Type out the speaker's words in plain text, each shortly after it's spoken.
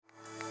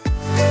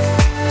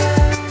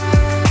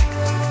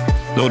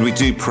Lord, we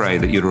do pray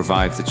that you'd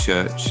revive the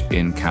church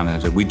in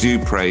Canada. We do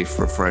pray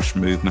for a fresh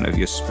movement of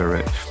your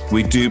Spirit.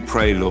 We do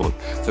pray, Lord,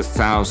 for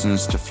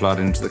thousands to flood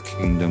into the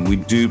kingdom. We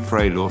do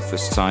pray, Lord, for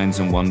signs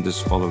and wonders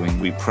following.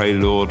 We pray,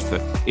 Lord,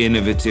 for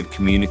innovative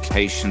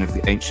communication of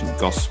the ancient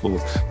gospel.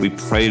 We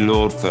pray,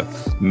 Lord, for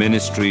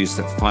ministries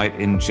that fight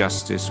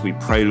injustice. We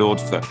pray,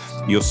 Lord, for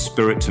your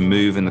Spirit to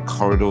move in the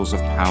corridors of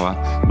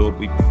power. Lord,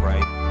 we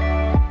pray.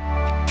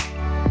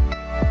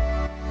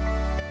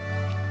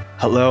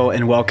 Hello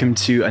and welcome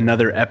to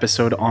another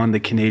episode on the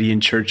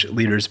Canadian Church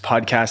Leaders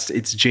Podcast.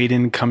 It's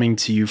Jaden coming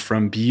to you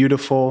from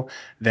beautiful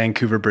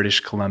Vancouver, British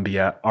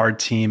Columbia. Our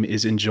team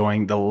is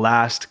enjoying the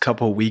last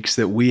couple weeks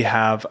that we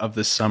have of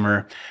the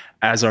summer,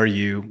 as are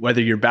you.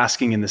 Whether you're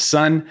basking in the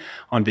sun,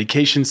 on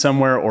vacation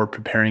somewhere, or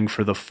preparing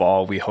for the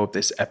fall, we hope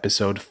this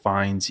episode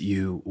finds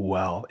you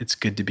well. It's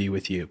good to be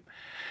with you.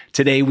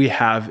 Today we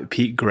have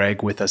Pete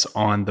Greig with us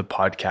on the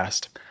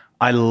podcast.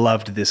 I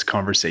loved this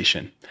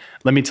conversation.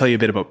 Let me tell you a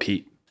bit about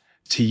Pete.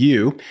 To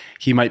you,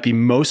 he might be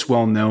most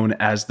well known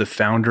as the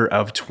founder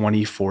of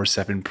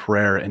 24/7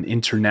 Prayer, an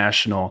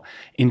international,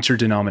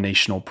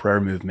 interdenominational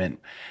prayer movement.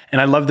 And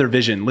I love their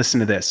vision.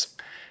 Listen to this: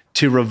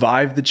 to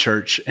revive the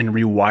church and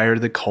rewire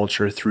the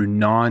culture through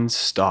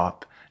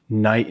non-stop,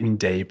 night and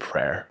day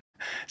prayer.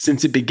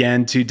 Since it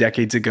began 2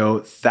 decades ago,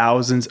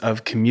 thousands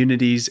of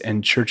communities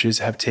and churches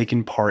have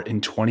taken part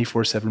in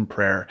 24/7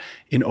 prayer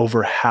in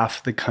over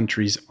half the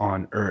countries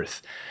on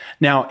earth.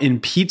 Now, in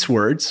Pete's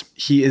words,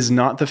 he is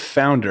not the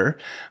founder,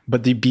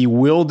 but the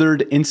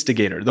bewildered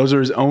instigator. Those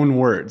are his own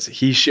words.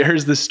 He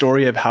shares the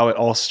story of how it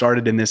all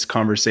started in this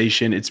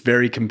conversation. It's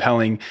very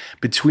compelling.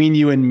 Between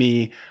you and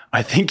me,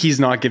 I think he's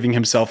not giving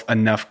himself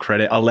enough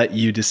credit. I'll let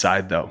you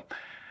decide, though.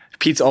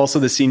 Pete's also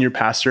the senior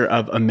pastor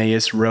of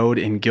Emmaus Road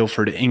in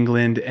Guildford,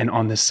 England, and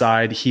on the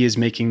side, he is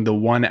making the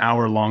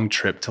 1-hour-long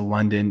trip to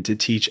London to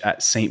teach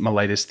at St.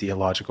 Mellitus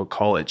Theological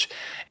College.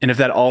 And if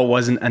that all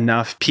wasn't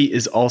enough, Pete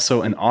is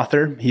also an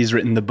author. He's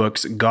written the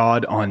books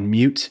God on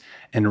Mute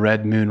and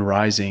Red Moon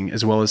Rising,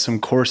 as well as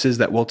some courses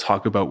that we'll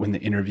talk about when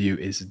the interview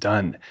is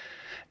done.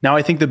 Now,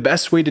 I think the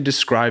best way to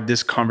describe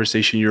this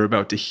conversation you're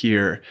about to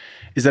hear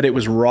is that it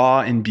was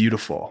raw and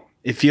beautiful.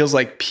 It feels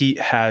like Pete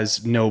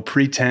has no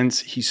pretense.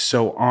 He's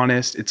so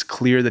honest. It's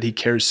clear that he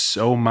cares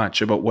so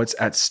much about what's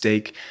at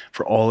stake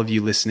for all of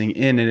you listening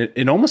in. And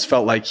it almost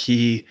felt like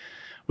he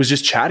was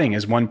just chatting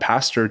as one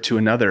pastor to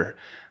another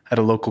at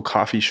a local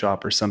coffee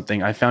shop or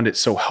something. I found it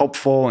so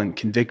helpful and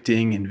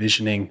convicting,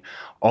 envisioning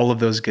all of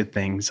those good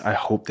things. I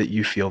hope that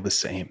you feel the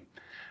same.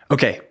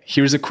 Okay,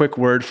 here's a quick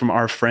word from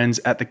our friends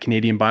at the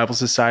Canadian Bible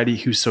Society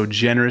who so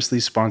generously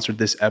sponsored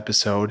this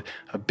episode.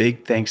 A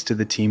big thanks to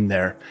the team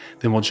there.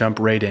 Then we'll jump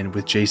right in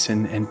with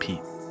Jason and Pete.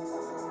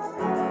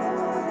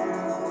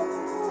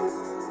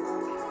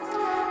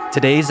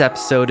 Today's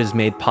episode is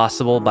made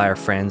possible by our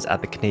friends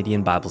at the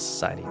Canadian Bible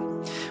Society.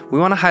 We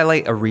want to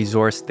highlight a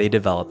resource they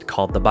developed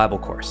called the Bible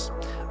Course,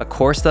 a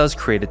course that was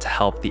created to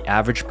help the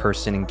average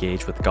person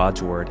engage with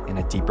God's Word in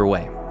a deeper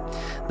way.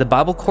 The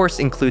Bible Course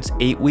includes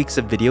 8 weeks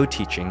of video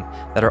teaching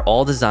that are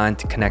all designed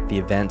to connect the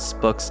events,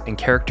 books, and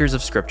characters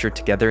of Scripture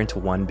together into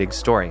one big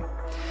story.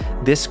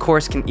 This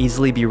course can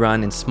easily be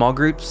run in small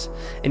groups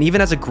and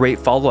even as a great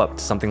follow-up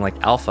to something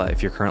like Alpha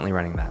if you're currently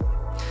running that.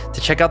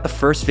 To check out the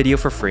first video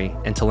for free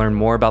and to learn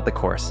more about the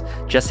course,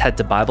 just head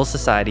to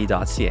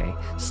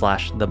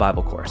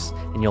biblesociety.ca/thebiblecourse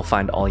and you'll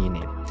find all you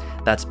need.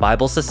 That's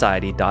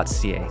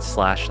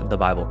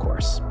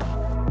biblesociety.ca/thebiblecourse.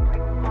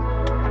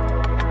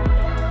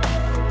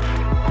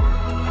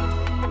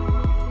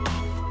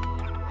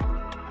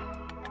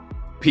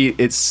 Pete,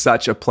 it's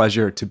such a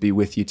pleasure to be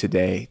with you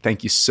today.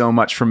 Thank you so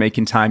much for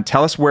making time.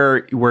 Tell us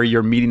where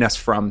you're meeting us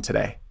from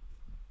today.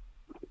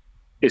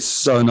 It's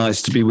so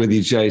nice to be with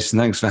you, Jason.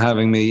 Thanks for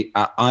having me.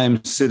 I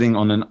am sitting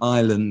on an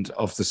island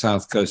off the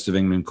south coast of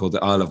England called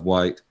the Isle of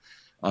Wight.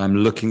 I'm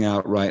looking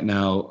out right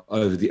now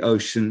over the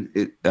ocean,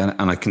 and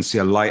I can see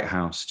a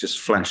lighthouse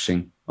just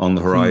flashing on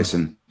the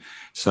horizon.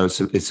 So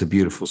it's a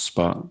beautiful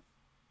spot.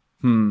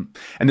 And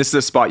this is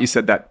a spot you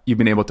said that you've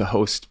been able to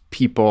host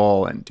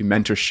people and do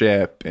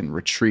mentorship and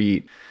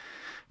retreat.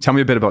 Tell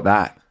me a bit about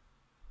that.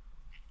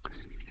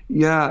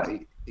 Yeah,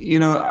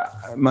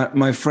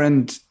 my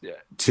friend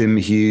Tim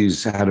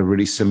Hughes had a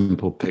really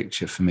simple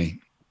picture for me.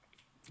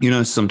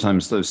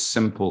 Sometimes those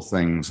simple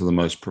things are the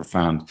most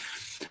profound.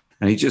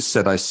 And he just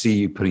said, I see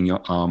you putting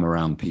your arm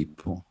around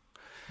people.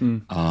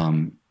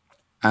 And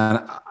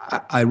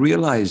I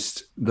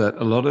realized that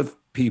a lot of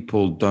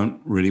people don't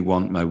really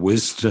want my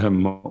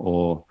wisdom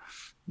or,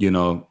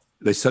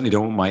 they certainly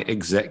don't want my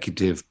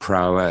executive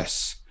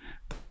prowess.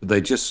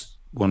 They just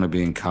want to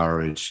be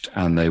encouraged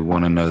and they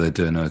want to know they're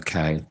doing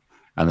okay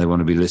and they want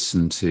to be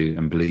listened to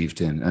and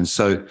believed in. And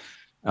so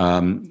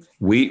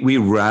we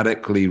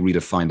radically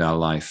redefined our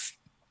life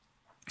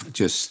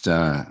just 2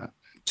 or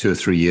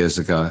 3 years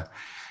ago.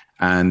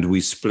 And we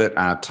split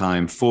our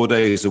time 4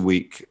 days a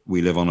week.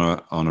 We live on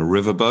a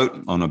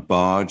riverboat, on a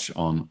barge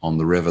on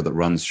the river that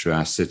runs through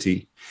our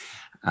city.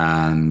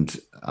 And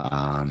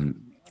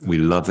we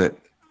love it.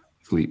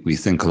 we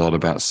think a lot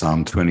about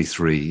Psalm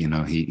 23. You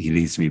know, he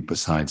leads me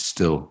beside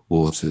still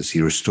waters.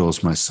 He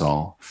restores my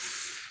soul.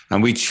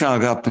 And we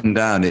chug up and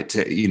down it.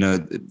 You know,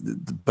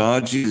 the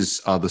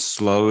barges are the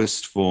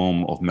slowest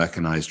form of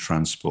mechanized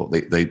transport.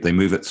 They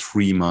move at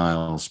 3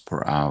 miles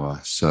per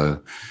hour.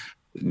 So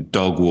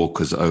dog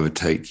walkers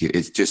overtake you.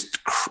 It's just,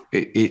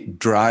 it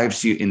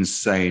drives you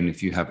insane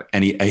if you have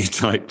any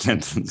A-type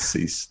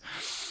tendencies.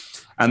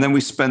 And then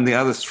we spend the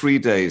other 3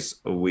 days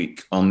a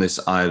week on this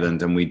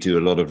island, and we do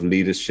a lot of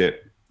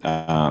leadership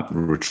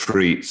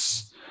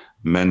retreats,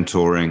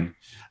 mentoring,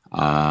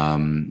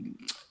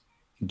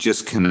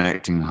 just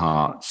connecting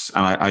hearts.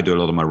 And I do a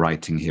lot of my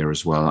writing here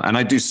as well. And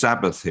I do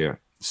Sabbath here.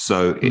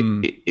 So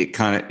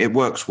it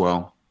works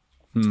well.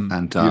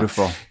 And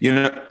beautiful. You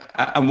know,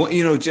 and what,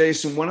 you know,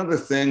 Jason, one of the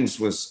things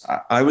was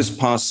I was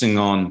passing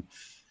on,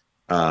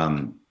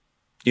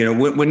 you know,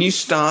 when you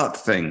start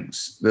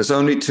things, there's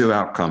only 2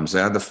 outcomes.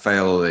 They either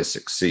fail or they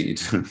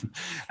succeed.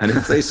 And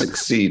if they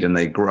succeed and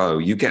they grow,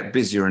 you get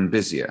busier and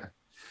busier.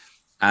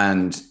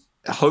 And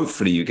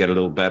hopefully you get a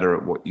little better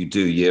at what you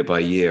do year by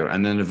year.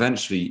 And then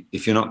eventually,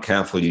 if you're not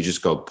careful, you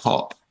just go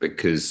pop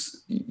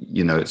because,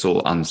 you know, it's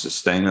all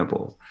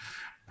unsustainable.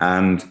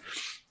 And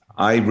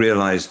I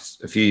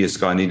realized a few years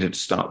ago I needed to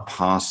start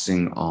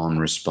passing on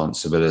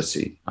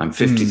responsibility. I'm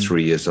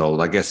 53 years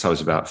old. I guess I was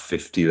about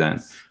 50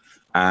 then.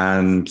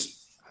 And,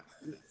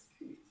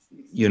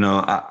 you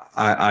know,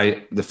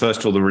 I the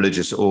first of all, the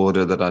religious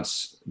order that I'd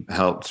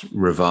helped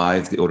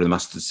revive, the Order of the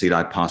Mustard Seed,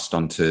 I passed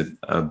on to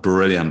a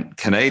brilliant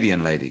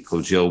Canadian lady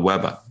called Jill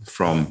Weber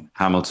from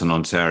Hamilton,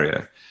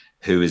 Ontario,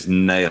 who is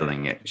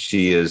nailing it.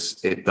 She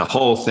is, the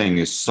whole thing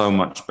is so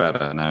much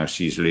better now.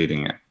 She's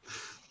leading it.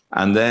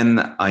 And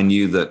then I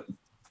knew that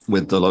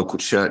with the local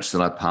church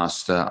that I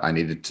pastor, I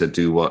needed to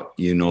do what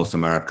you North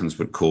Americans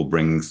would call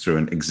bringing through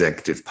an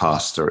executive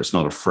pastor. It's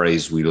not a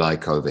phrase we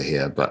like over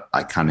here, but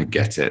I kind of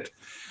get it.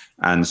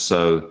 And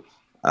so,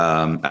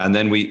 and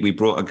then we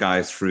brought a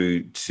guy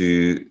through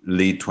to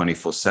lead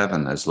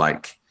 24/7 as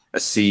like a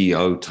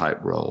CEO type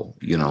role,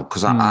 you know,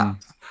 because I,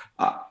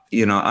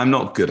 you know, I'm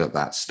not good at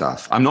that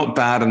stuff. I'm not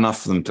bad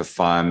enough for them to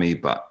fire me,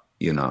 but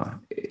you know,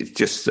 it's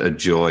just a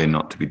joy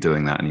not to be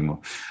doing that anymore.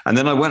 And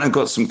then I went and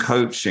got some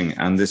coaching,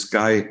 and this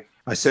guy,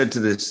 I said to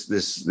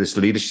this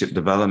leadership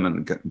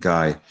development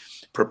guy,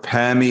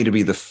 prepare me to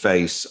be the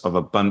face of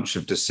a bunch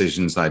of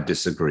decisions I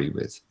disagree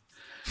with.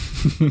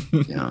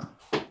 You know,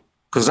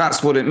 because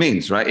that's what it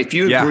means, right? If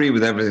you agree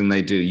with everything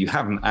they do, you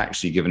haven't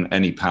actually given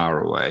any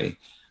power away.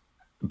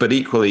 But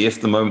equally, if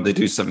the moment they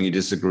do something you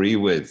disagree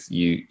with,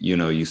 you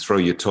know, you throw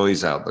your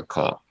toys out the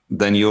cot,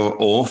 then you're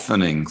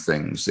orphaning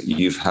things that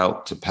you've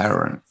helped to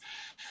parent.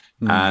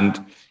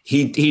 And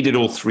he did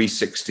all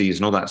 360s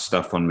and all that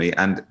stuff on me.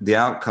 And the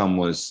outcome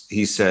was,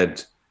 he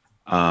said,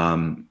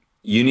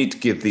 you need to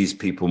give these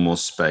people more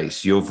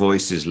space. Your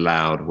voice is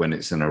loud when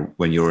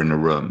you're in a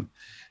room.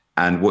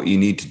 And what you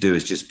need to do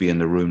is just be in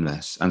the room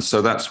less. And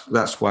so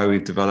that's why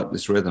we've developed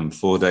this rhythm: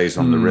 4 days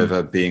on the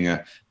river, being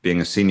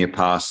a senior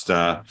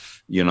pastor,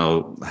 you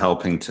know,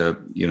 helping to,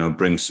 you know,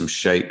 bring some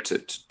shape to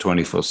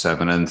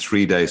 24/7, and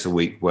 3 days a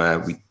week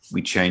where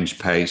we change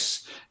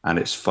pace and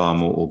it's far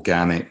more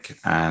organic.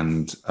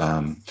 And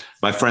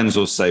my friends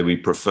will say we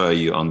prefer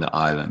you on the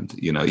island,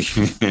 you know.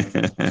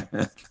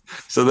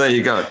 So there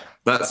you go.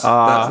 That's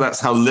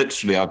how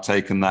literally I've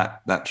taken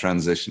that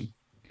transition.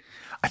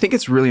 I think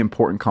it's really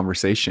important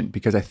conversation,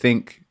 because I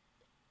think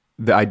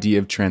the idea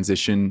of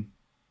transition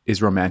is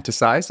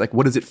romanticized. Like,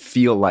 what does it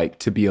feel like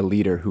to be a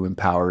leader who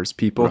empowers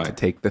people to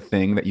take the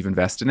thing that you've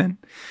invested in?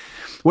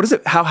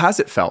 How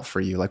has it felt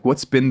for you? Like,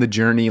 what's been the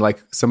journey,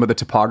 like some of the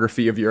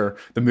topography of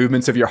the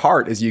movements of your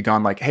heart as you've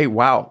gone like, hey,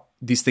 wow,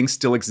 these things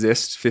still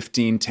exist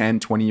 15,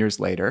 10, 20 years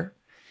later,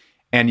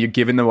 and you're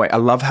giving them away. I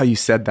love how you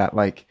said that,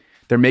 like,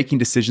 they're making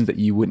decisions that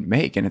you wouldn't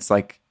make. And it's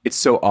like, it's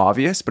so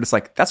obvious, but it's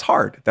like, that's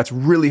hard. That's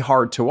really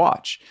hard to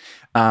watch.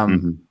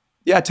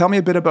 Yeah. Tell me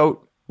a bit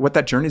about what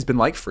that journey has been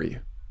like for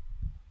you.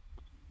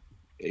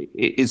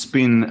 It's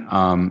been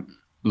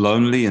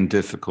lonely and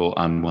difficult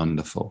and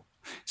wonderful.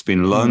 It's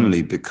been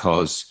lonely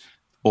because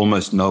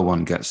almost no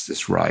one gets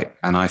this right.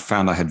 And I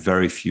found I had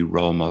very few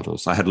role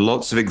models. I had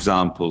lots of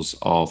examples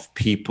of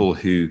people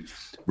who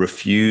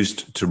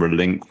refused to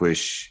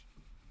relinquish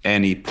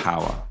any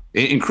power.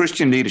 In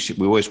Christian leadership,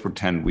 we always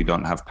pretend we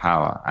don't have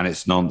power, and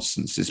it's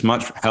nonsense. It's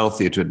much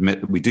healthier to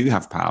admit that we do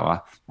have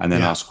power and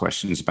then ask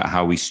questions about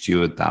how we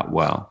steward that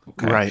well.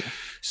 Okay? Right.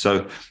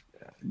 So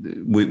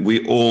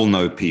we all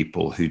know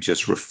people who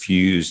just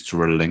refuse to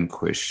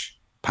relinquish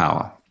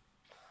power.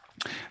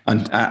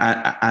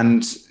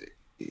 And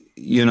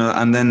you know,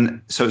 and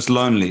then, so it's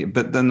lonely.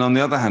 But then on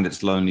the other hand,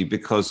 it's lonely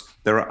because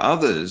there are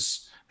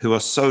others who are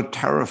so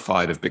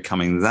terrified of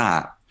becoming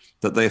that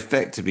they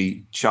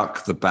effectively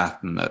chuck the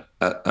baton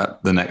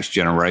at the next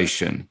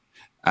generation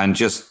and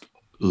just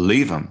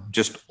leave them,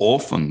 just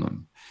orphan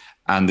them.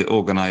 And the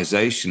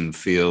organization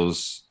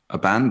feels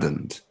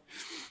abandoned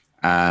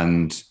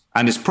and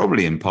it's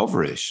probably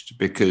impoverished,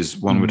 because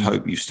one would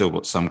hope you've still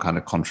got some kind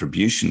of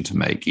contribution to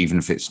make, even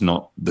if it's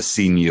not the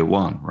senior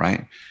one,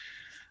 right?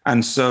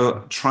 And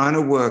so trying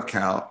to work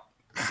out,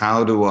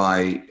 how do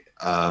I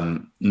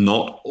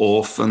not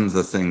orphan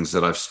the things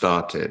that I've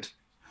started,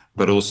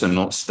 but also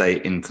not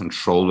stay in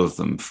control of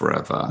them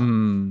forever.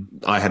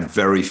 I had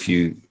very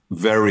few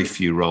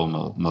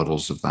role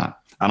models of that.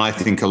 And I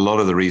think a lot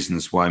of the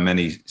reasons why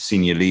many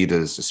senior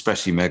leaders,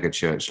 especially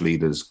megachurch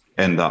leaders,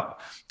 end up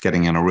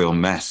getting in a real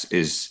mess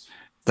is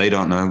they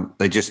don't know.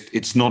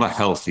 It's not a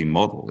healthy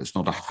model. It's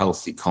not a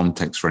healthy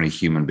context for any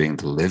human being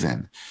to live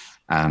in.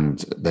 And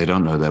they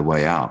don't know their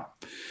way out.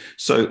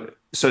 So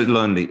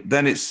lonely.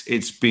 Then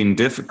it's been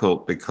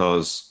difficult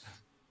because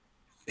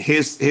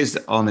here's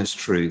the honest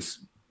truth.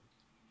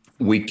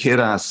 We kid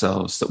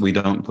ourselves that we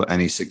don't put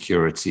any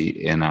security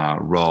in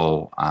our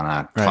role and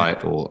our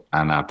title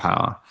and our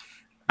power.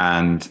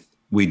 And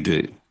we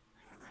do.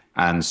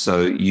 And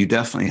so you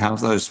definitely have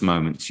those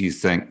moments. You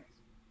think,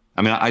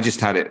 I mean, I just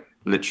had it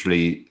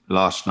literally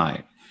last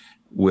night.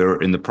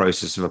 We're in the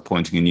process of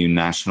appointing a new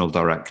national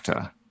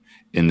director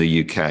in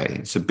the UK.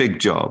 It's a big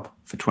job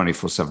for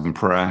 24/7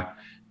 prayer.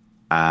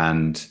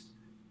 And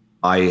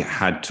I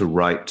had to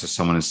write to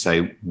someone and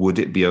say, would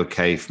it be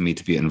okay for me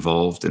to be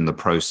involved in the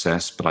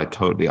process? But I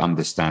totally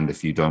understand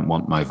if you don't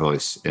want my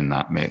voice in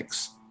that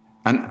mix.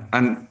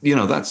 And you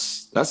know,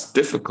 that's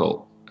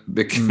difficult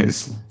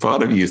because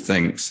part of you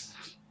thinks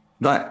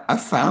that I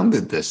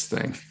founded this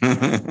thing.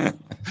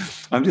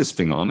 I'm just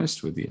being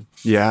honest with you.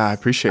 Yeah, I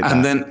appreciate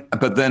that.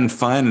 But then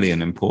finally,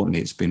 and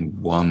importantly, it's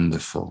been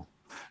wonderful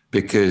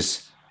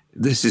because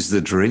this is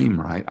the dream,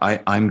 right?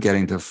 I'm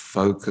getting to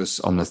focus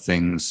on the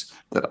things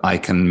that I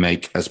can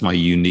make as my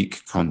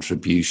unique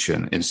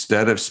contribution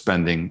instead of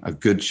spending a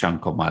good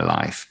chunk of my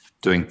life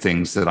doing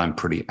things that I'm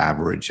pretty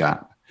average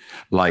at,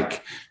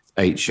 like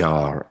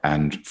HR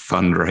and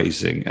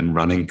fundraising and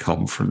running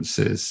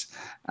conferences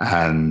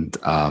and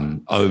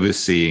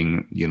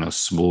overseeing, you know,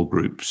 small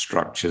group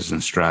structures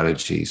and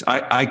strategies.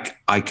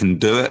 I can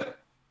do it,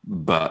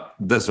 but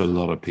there's a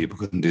lot of people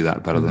who can do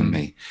that better than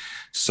me.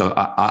 So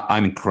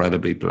I'm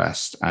incredibly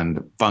blessed,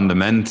 and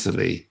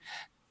fundamentally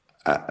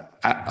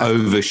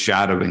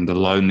overshadowing the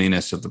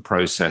loneliness of the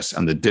process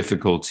and the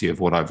difficulty of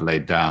what I've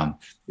laid down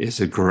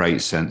is a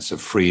great sense of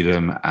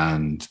freedom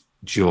and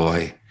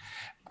joy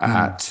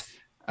at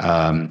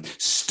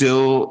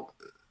still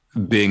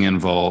being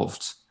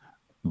involved,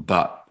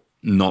 but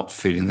not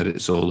feeling that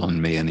it's all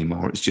on me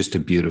anymore. It's just a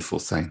beautiful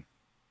thing.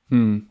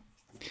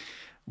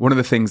 One of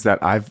the things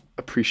that I've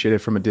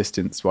appreciated from a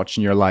distance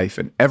watching your life,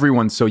 and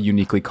everyone's so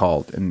uniquely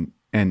called,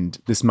 and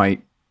this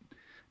might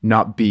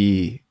not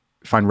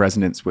find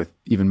resonance with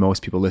even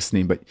most people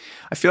listening, but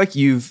I feel like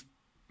you've,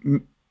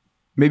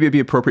 maybe it'd be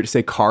appropriate to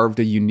say, carved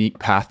a unique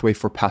pathway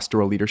for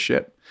pastoral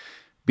leadership,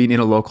 being in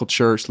a local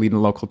church, leading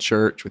a local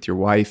church with your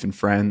wife and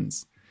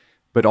friends,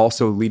 but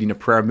also leading a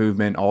prayer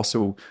movement,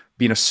 also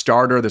being a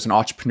starter. There's an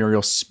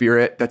entrepreneurial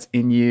spirit that's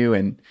in you.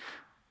 And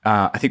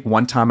I think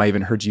one time I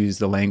even heard you use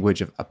the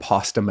language of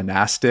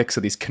apostomonastic, so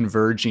these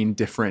converging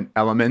different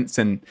elements.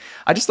 And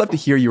I just love to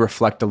hear you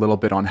reflect a little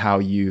bit on how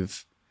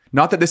you've,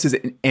 not that this is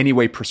in any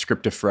way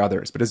prescriptive for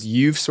others, but as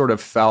you've sort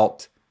of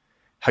felt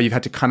how you've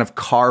had to kind of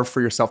carve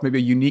for yourself maybe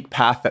a unique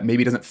path that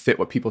maybe doesn't fit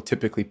what people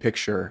typically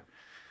picture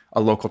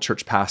a local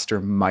church pastor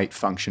might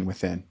function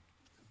within.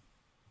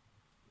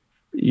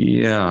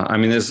 Yeah, I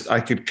mean, I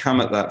could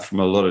come at that from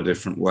a lot of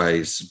different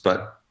ways,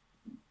 but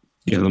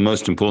you know, the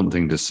most important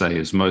thing to say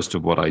is most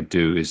of what I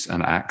do is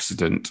an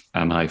accident,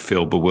 and I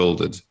feel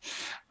bewildered.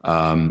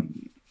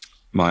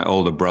 My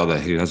older brother,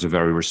 who has a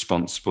very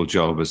responsible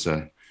job as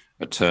an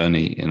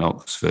attorney in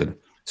Oxford,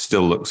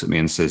 still looks at me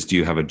and says, "Do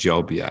you have a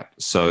job yet?"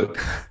 So,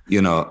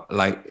 you know,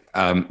 like,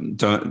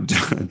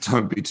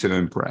 don't be too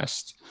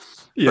impressed.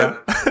 Yeah,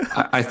 but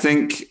I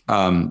think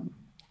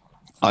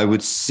I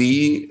would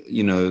see,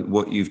 you know,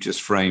 what you've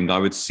just framed. I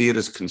would see it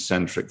as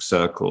concentric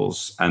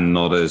circles and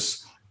not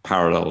as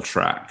parallel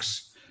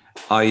tracks.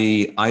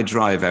 I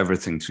drive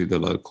everything through the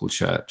local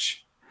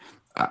church.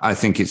 I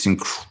think it's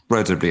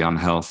incredibly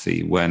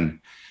unhealthy when,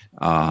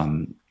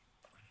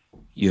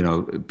 you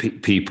know,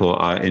 people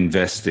are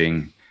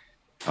investing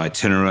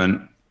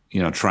itinerant,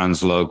 you know,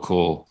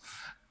 translocal,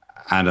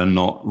 and are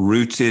not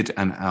rooted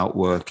and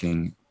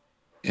outworking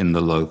in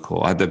the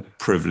local. I had the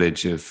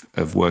privilege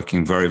of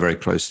working very, very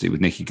closely with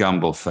Nicky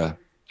Gumbel for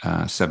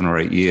 7 or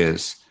 8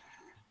 years.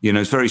 You know,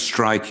 it's very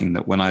striking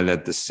that when I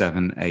led the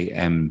 7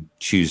 a.m.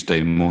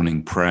 Tuesday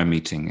morning prayer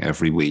meeting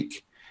every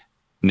week,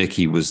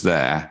 Nicky was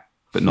there,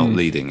 but not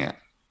leading it.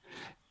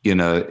 You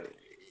know,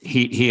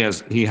 he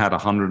had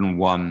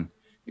 101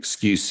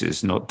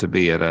 excuses not to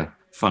be at a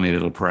funny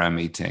little prayer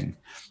meeting.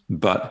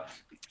 But,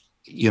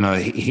 you know,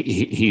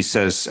 he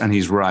says, and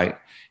he's right,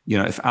 you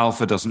know, if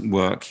alpha doesn't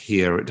work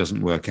here, it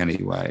doesn't work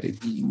anyway.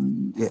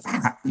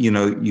 You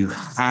know, you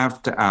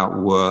have to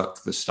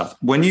outwork the stuff.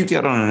 When you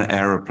get on an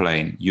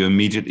airplane, you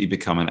immediately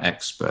become an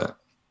expert.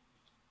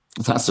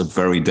 That's a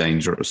very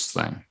dangerous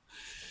thing.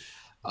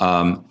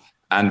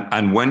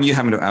 And when you're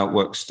having to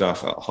outwork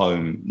stuff at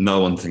home,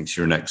 no one thinks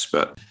you're an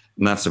expert.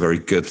 And that's a very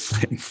good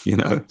thing, you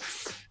know.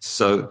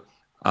 So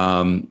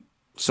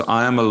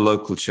I am a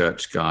local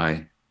church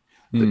guy.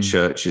 The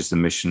church is the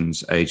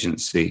missions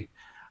agency.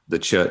 The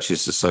church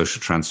is the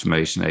social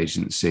transformation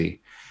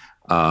agency,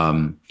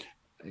 and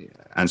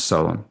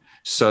so on.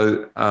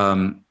 So,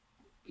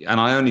 and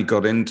I only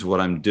got into what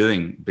I'm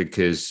doing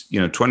because,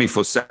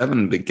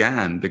 24/7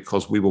 began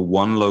because we were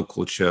one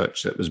local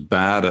church that was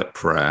bad at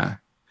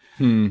prayer,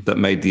 that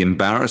made the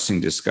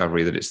embarrassing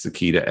discovery that it's the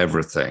key to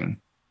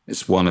everything.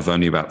 It's one of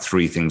only about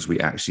 3 things we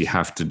actually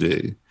have to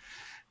do.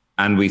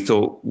 And we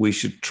thought we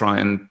should try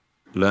and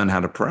learn how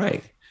to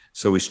pray.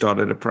 So we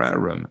started a prayer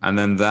room. And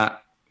then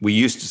that, we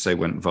used to say,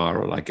 went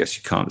viral. I guess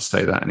you can't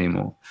say that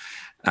anymore.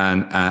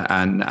 And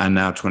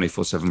now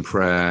 24/7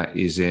 prayer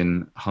is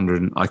in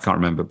 100, I can't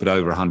remember, but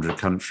over 100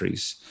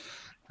 countries.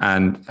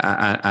 And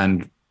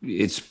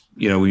it's,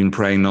 we've been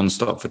praying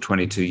nonstop for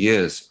 22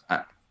 years.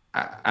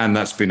 And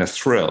that's been a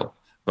thrill.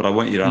 But I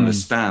want you to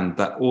understand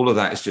that all of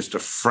that is just a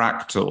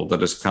fractal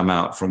that has come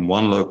out from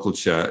one local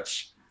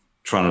church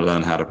trying to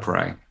learn how to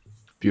pray.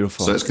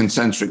 Beautiful. So it's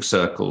concentric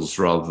circles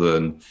rather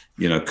than,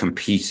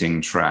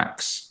 competing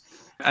tracks.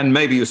 And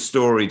maybe your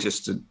story,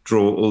 just to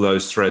draw all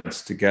those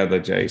threads together,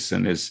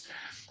 Jason, is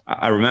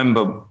I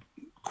remember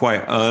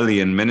quite early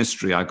in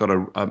ministry, I got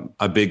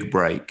a big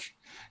break.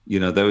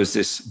 There was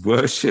this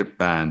worship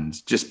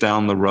band just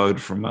down the road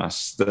from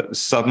us that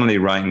was suddenly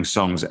writing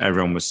songs that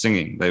everyone was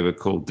singing. They were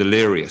called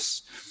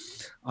Delirious.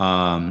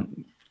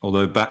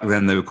 Although back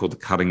then they were called the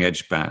Cutting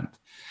Edge Band.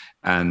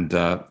 And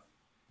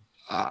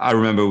I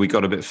remember we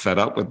got a bit fed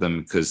up with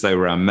them because they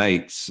were our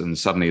mates, and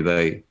suddenly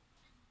they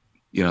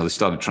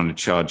started trying to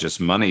charge us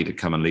money to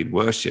come and lead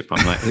worship.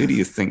 I'm like, who do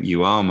you think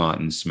you are,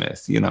 Martin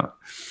Smith?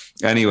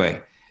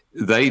 Anyway,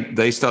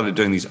 they started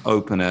doing these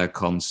open air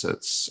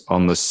concerts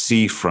on the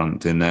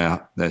seafront in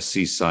their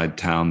seaside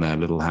town there,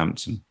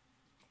 Littlehampton.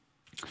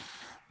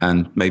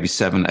 And maybe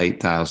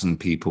 7,000-8,000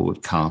 people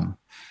would come.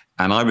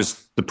 And I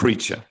was the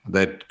preacher.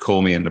 They'd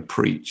call me in to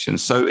preach. And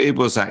so it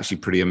was actually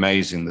pretty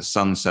amazing. The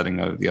sun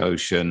setting over the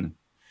ocean,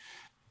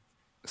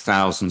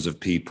 thousands of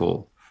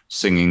people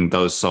singing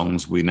those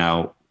songs we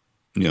now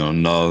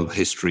know,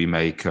 History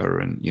Maker,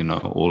 and,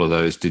 all of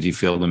those. Did you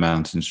feel the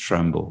mountains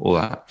tremble? All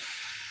that.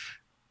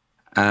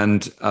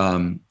 And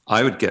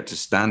I would get to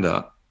stand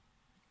up,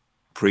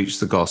 preach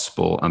the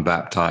gospel, and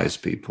baptize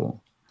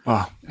people.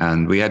 Wow.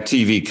 And we had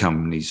TV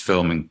companies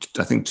filming,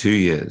 I think 2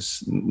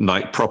 years,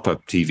 like proper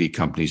TV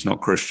companies,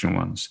 not Christian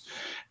ones.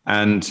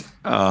 And,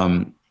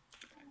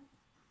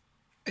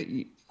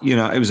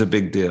 it was a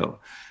big deal.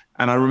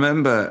 And I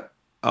remember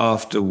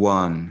after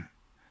one,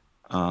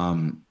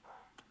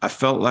 I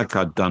felt like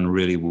I'd done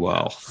really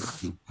well.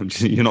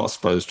 You're not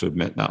supposed to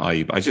admit that, are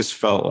you? But I just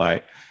felt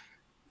like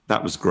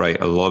that was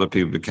great. A lot of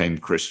people became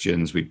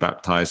Christians. We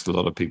baptized a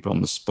lot of people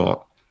on the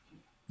spot.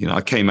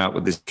 I came out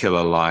with this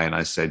killer lie, and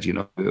I said,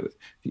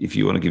 if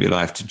you want to give your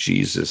life to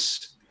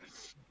Jesus,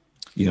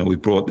 we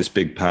brought this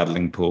big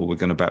paddling pool. We're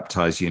going to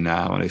baptize you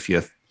now. And if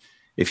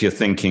you're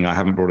thinking I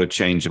haven't brought a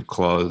change of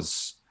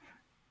clothes,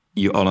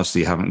 you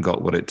honestly haven't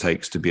got what it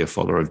takes to be a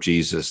follower of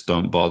Jesus.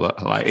 Don't bother.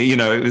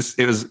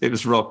 It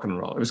was rock and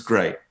roll. It was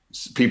great.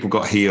 People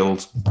got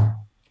healed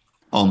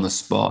on the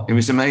spot. It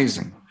was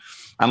amazing.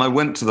 And I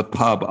went to the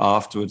pub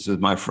afterwards with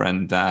my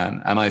friend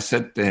Dan, and I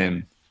said to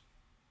him,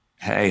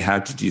 hey, how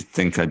did you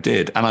think I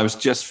did? And I was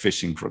just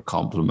fishing for a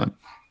compliment.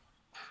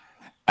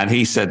 And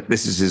he said,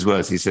 this is his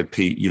words. He said,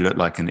 Pete, you look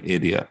like an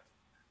idiot.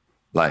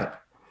 Like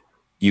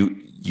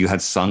you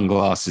had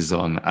sunglasses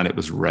on and it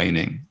was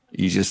raining.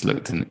 You just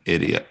looked an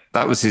idiot.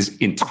 That was his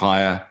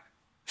entire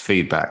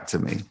feedback to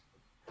me.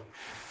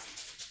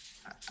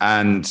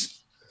 And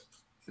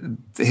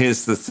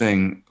here's the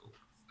thing.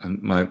 And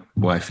my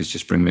wife is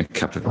just bringing me a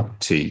cup of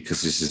tea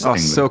because this is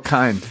England. So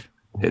kind.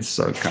 It's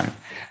so kind.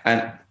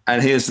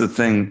 And here's the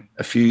thing.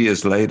 A few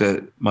years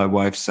later, my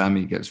wife,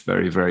 Sammy, gets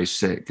very, very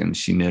sick and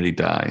she nearly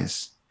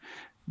dies.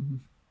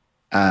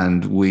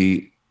 And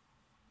we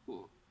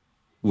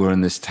were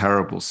in this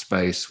terrible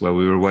space where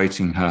we were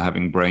waiting her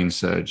having brain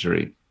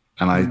surgery.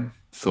 And I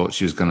thought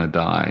she was going to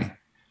die.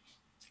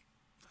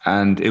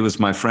 And it was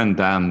my friend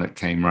Dan that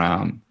came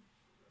round,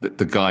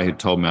 the guy who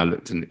told me I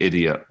looked an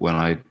idiot when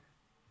I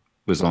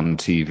was on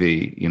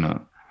TV,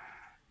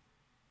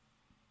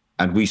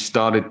 And we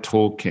started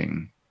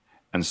talking.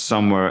 And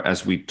somewhere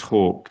as we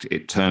talked,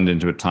 it turned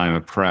into a time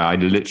of prayer. I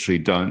literally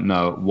don't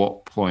know at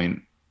what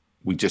point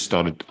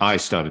I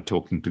started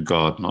talking to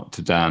God, not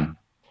to Dan.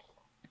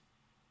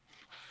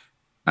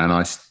 And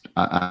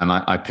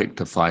I picked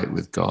a fight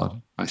with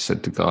God. I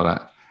said to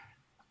God,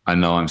 I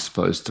know I'm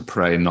supposed to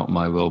pray, not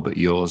my will, but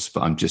yours,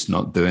 but I'm just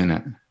not doing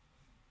it.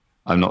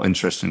 I'm not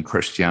interested in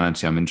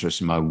Christianity. I'm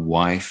interested in my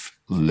wife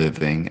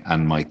living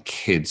and my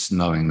kids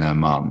knowing their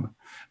mum.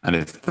 And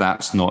if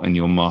that's not in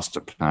your master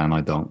plan,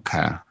 I don't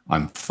care.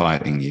 I'm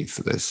fighting you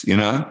for this,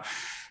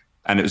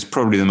 And it was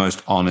probably the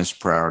most honest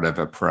prayer I'd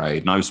ever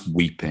prayed. And I was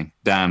weeping.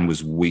 Dan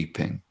was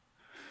weeping.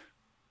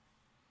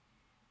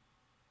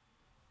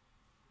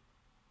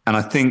 And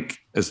I think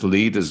as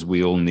leaders,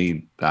 we all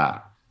need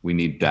that. We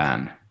need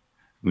Dan.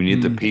 We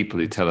need the people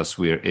who tell us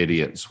we're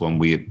idiots when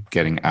we're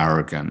getting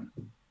arrogant.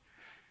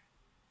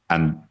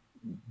 And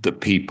the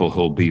people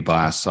who'll be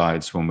by our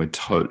sides when we're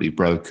totally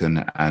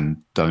broken and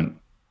don't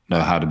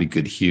know how to be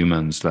good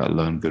humans, let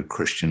alone good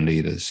Christian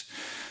leaders.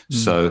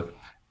 So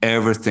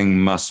everything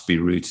must be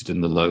rooted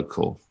in the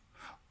local,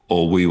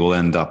 or we will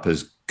end up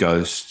as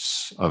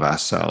ghosts of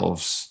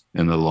ourselves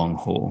in the long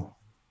haul.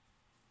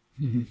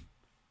 Mm-hmm.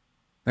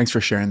 Thanks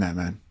for sharing that,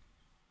 man.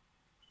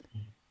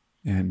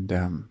 And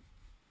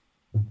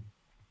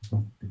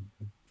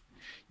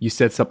you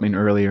said something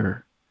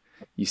earlier.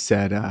 You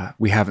said,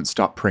 we haven't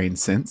stopped praying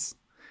since.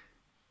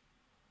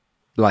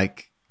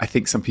 Like, I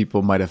think some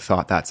people might have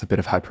thought that's a bit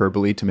of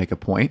hyperbole to make a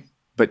point,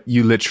 but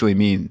you literally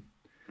mean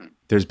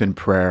there's been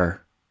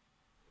prayer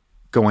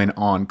going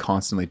on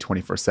constantly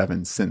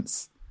 24/7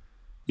 since.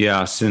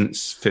 Yeah,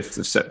 since 5th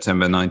of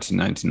September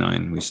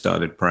 1999, we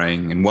started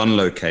praying in one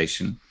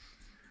location,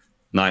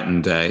 night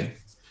and day.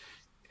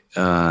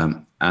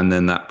 And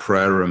then that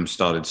prayer room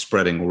started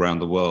spreading around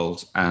the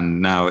world.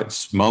 And now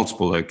it's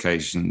multiple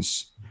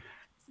locations.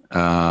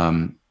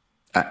 There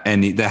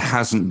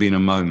hasn't been a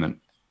moment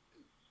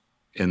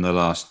in the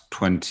last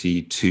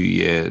 22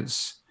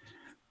 years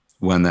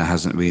when there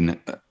hasn't been,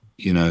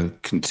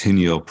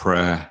 continual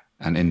prayer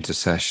and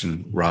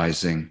intercession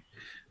rising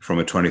from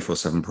a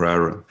 24/7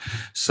 prayer room.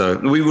 So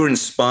we were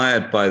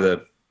inspired by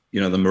the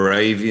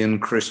Moravian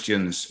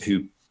Christians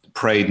who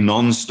prayed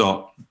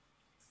nonstop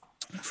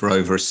for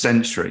over a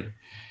century,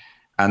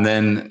 and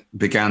then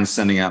began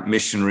sending out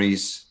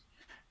missionaries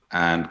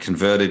and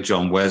converted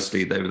John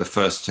Wesley. They were the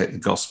first to take the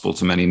gospel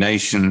to many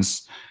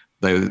nations.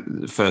 They were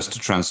the first to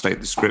translate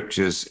the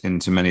scriptures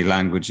into many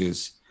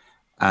languages.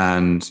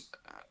 And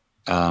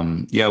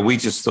we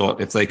just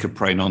thought if they could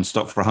pray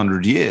nonstop for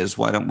 100 years,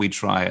 why don't we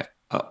try it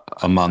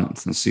a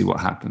month and see what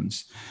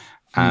happens?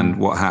 And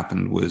what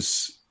happened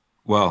was,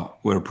 well,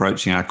 we're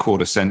approaching our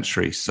quarter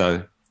century,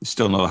 so it's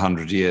still not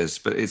 100 years,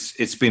 but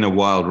it's been a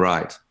wild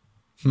ride.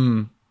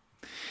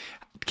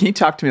 Can you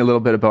talk to me a little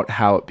bit about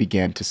how it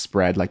began to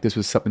spread? Like, this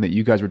was something that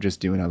you guys were just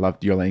doing. I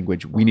loved your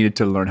language. We needed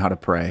to learn how to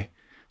pray,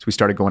 so we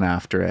started going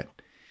after it.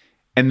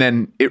 And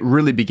then it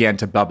really began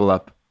to bubble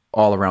up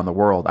all around the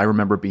world. I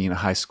remember being a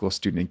high school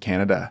student in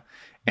Canada,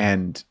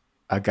 and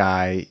a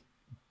guy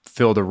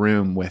filled a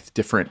room with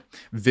different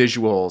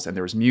visuals, and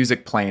there was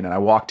music playing, and I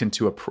walked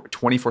into a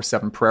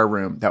 24/7 prayer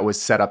room that was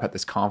set up at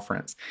this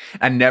conference.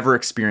 I never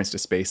experienced a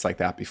space like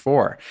that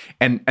before.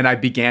 And I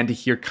began to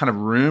hear kind of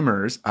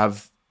rumors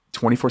of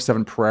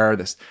 24/7 prayer,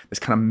 this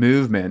kind of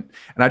movement.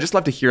 And I just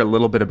love to hear a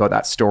little bit about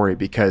that story,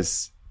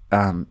 because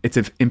it's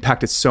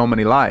impacted so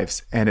many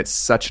lives, and it's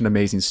such an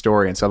amazing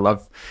story. And so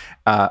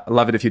I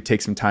love it if you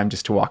take some time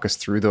just to walk us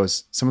through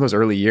some of those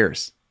early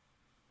years.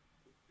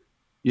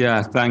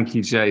 Yeah, thank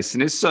you,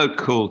 Jason. It's so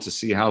cool to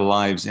see how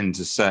lives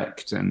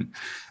intersect and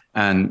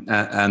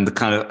the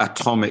kind of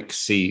atomic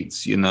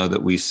seeds,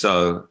 that we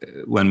sow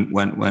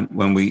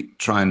when we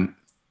try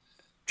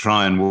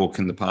and walk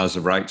in the paths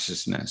of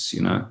righteousness,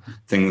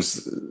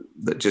 things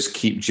that just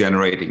keep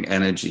generating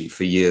energy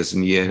for years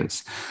and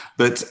years.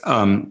 But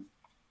our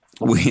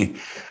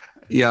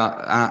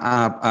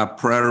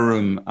prayer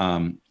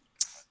room,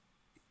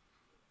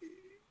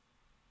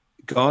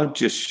 God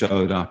just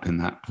showed up in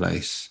that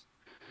place.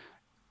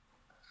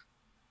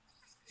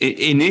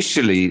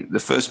 Initially, the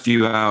first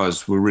few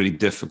hours were really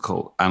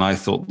difficult, and I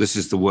thought, this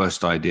is the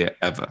worst idea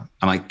ever,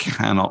 and I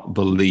cannot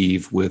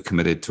believe we're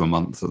committed to a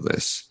month of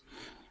this.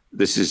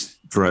 This is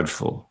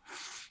dreadful,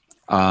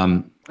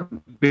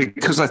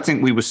 because I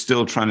think we were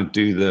still trying to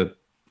do the,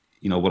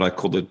 what I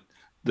call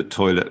the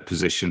toilet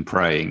position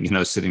praying,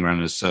 sitting around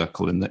in a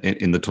circle in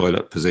the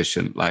toilet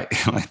position, like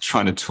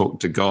trying to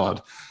talk to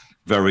God,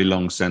 very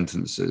long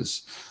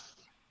sentences.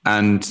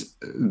 And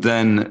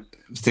then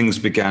things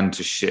began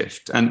to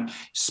shift. And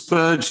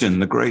Spurgeon,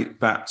 the great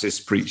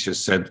Baptist preacher,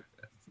 said,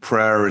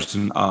 prayer is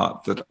an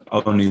art that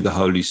only the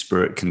Holy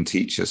Spirit can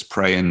teach us.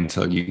 Pray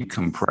until you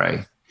can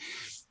pray.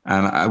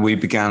 And we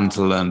began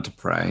to learn to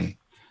pray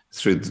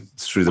through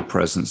the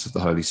presence of the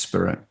Holy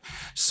Spirit.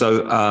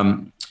 So,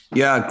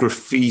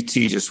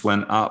 graffiti just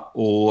went up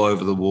all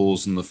over the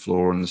walls and the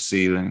floor and the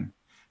ceiling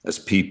as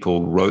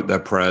people wrote their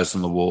prayers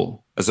on the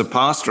wall. As a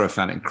pastor, I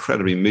found it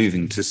incredibly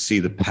moving to see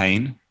the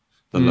pain,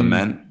 the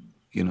lament,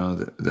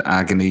 the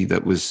agony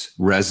that was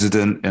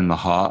resident in the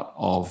heart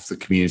of the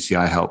community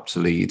I helped to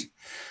lead.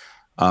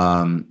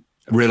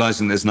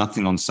 Realizing there's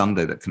nothing on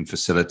Sunday that can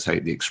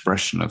facilitate the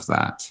expression of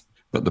that,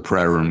 but the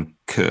prayer room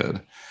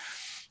could.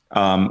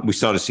 We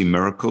started to see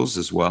miracles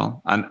as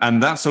well.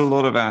 And that's a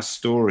lot of our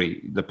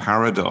story, the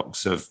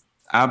paradox of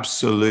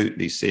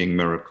absolutely seeing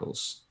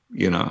miracles.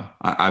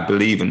 I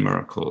believe in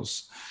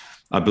miracles.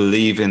 I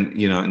believe in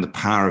the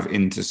power of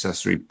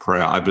intercessory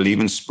prayer. I believe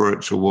in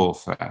spiritual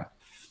warfare.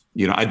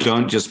 I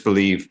don't just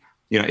believe,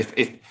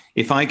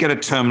 if I get a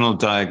terminal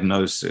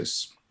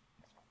diagnosis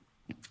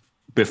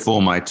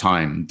before my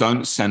time,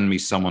 don't send me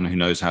someone who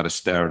knows how to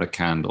stare at a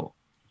candle.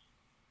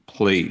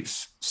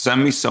 Please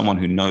send me someone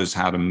who knows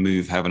how to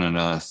move heaven and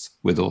earth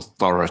with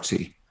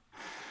authority.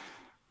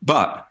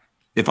 But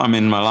if I'm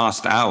in my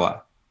last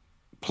hour,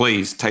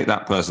 please take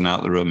that person out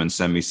of the room and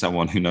send me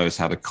someone who knows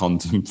how to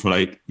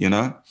contemplate.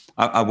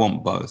 I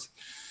want both.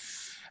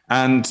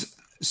 And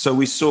so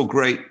we saw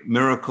great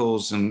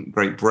miracles and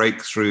great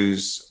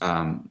breakthroughs.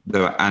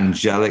 There were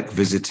angelic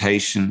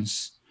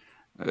visitations,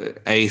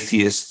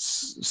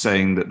 atheists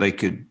saying that they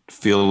could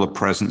feel the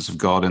presence of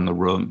God in the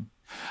room.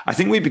 I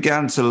think we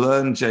began to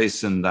learn,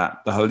 Jason,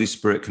 that the Holy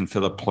Spirit can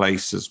fill a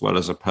place as well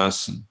as a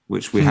person,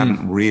 which we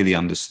hadn't really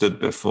understood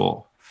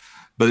before.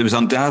 But it was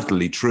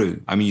undoubtedly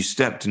true. I mean, you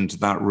stepped into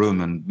that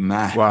room and,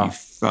 man, wow, you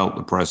felt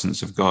the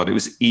presence of God. It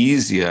was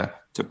easier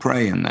to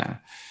pray in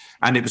there.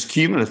 And it was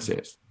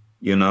cumulative,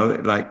 you know,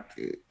 like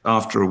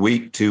after a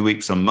week, 2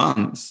 weeks, a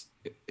month,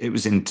 it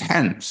was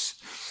intense.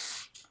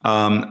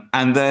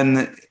 And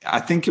then I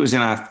think it was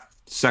in our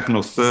second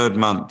or third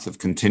month of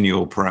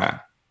continual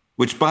prayer,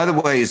 which, by the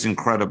way, is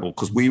incredible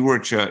because we were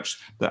a church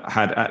that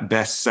had at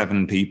best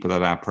 7 people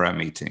at our prayer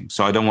meeting.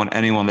 So I don't want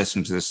anyone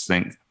listening to this to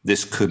think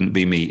this couldn't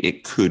be me.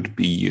 It could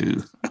be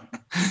you.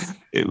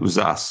 It was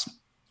us.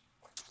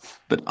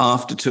 But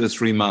after 2 or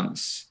 3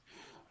 months,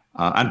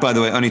 and by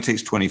the way, it only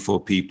takes 24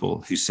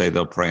 people who say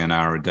they'll pray an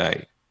hour a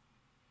day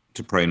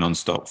to pray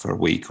nonstop for a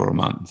week or a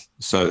month.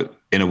 So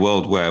in a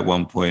world where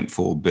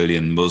 1.4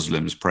 billion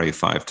Muslims pray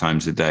 5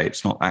 times a day,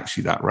 it's not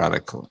actually that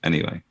radical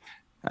anyway.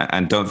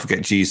 And don't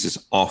forget, Jesus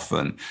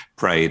often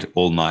prayed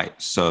all night.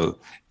 So,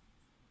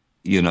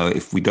 you know,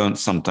 if we don't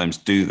sometimes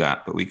do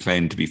that, but we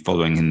claim to be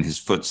following in his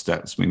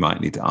footsteps, we might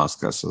need to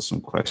ask ourselves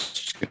some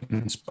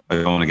questions. But I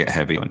don't want to get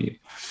heavy on you.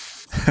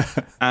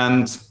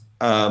 And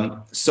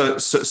so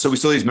we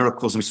saw these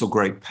miracles and we saw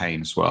great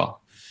pain as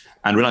well.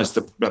 And realized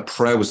that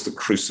prayer was the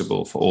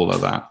crucible for all of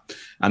that.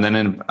 And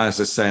then,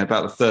 as I say,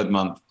 about the 3rd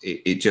month,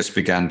 it just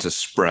began to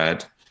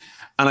spread.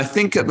 And I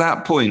think at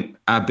that point,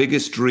 our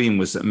biggest dream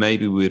was that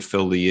maybe we would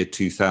fill the year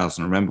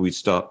 2000. Remember, we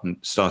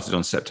started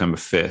on September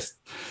 5th.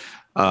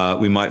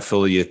 We might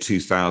fill the year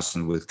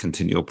 2000 with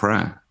continual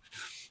prayer.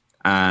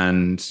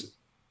 And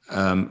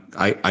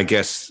I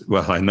guess,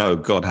 well, I know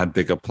God had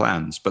bigger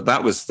plans, but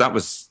that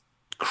was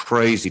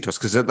crazy to us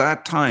because at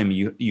that time,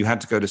 you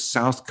had to go to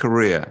South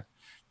Korea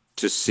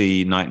to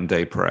see night and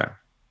day prayer.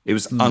 It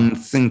was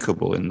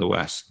unthinkable in the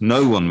West.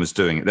 No one was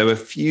doing it. There were a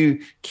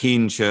few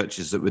keen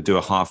churches that would do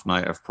a half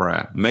night of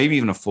prayer, maybe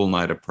even a full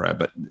night of prayer,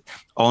 but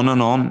on and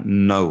on,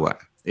 nowhere.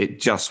 It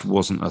just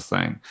wasn't a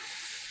thing.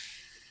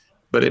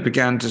 But it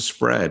began to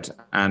spread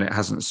and it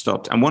hasn't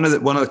stopped. And one of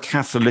the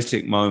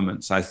catalytic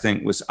moments, I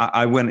think, was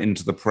I went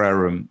into the prayer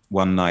room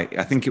one night.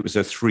 I think it was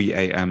a 3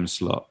 a.m.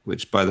 slot,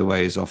 which, by the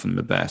way, is often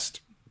the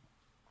best.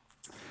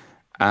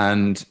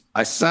 And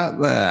I sat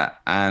there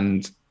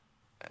and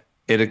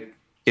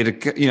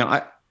you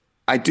know,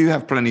 I do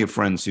have plenty of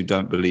friends who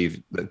don't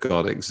believe that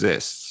God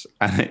exists.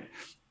 And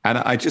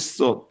I just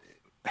thought,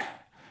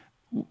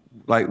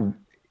 like,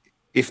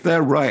 if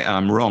they're right and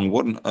I'm wrong,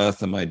 what on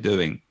earth am I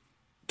doing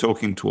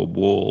talking to a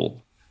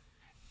wall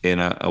in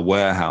a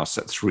warehouse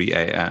at 3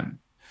 a.m.?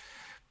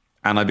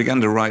 And I began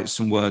to write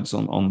some words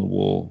on the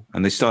wall.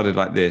 And they started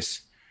like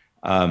this.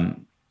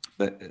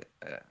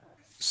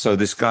 So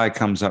this guy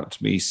comes up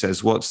to me, he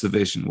says, "What's the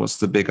vision? What's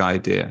the big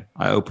idea?"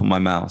 I open my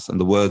mouth and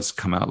the words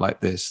come out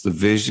like this. The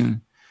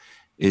vision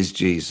is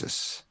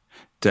Jesus.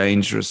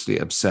 Dangerously,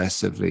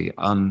 obsessively,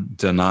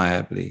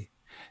 undeniably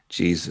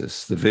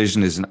Jesus. The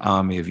vision is an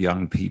army of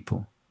young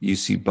people. You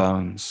see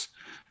bones,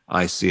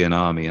 I see an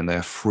army, and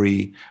they're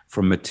free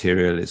from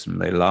materialism.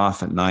 They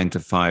laugh at 9 to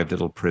 5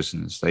 little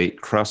prisons. They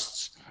eat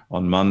crusts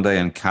on Monday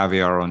and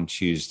caviar on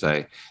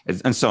Tuesday,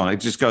 and so on. It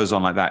just goes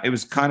on like that. It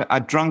was I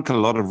drank a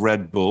lot of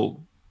Red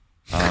Bull.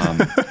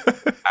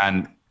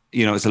 And,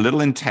 you know, it's a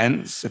little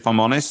intense, if I'm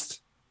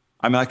honest.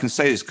 I mean, I can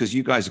say this because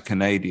you guys are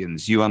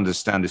Canadians. You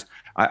understand this.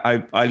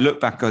 I look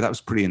back and go, that was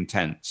pretty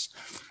intense.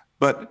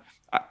 But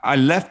I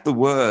left the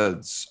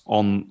words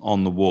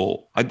on the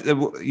wall.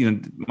 You know,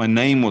 my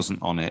name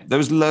wasn't on it. There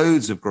was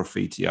loads of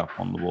graffiti up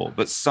on the wall,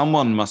 but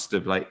someone must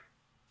have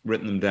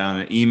written them down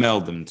and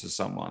emailed them to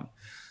someone.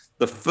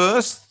 The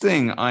first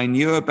thing I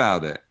knew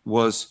about it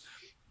was,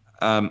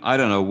 I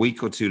don't know, a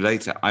week or 2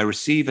 later, I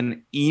received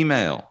an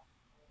email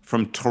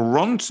from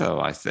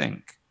Toronto, I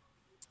think.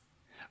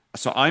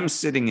 So I'm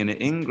sitting in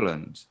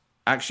England,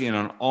 actually in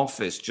an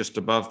office just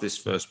above this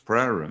first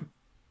prayer room.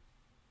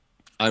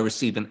 I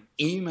received an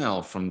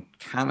email from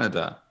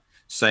Canada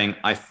saying,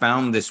 "I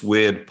found this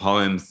weird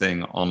poem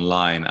thing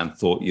online and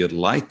thought you'd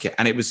like it."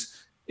 And it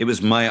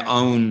was my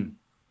own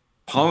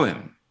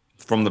poem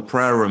from the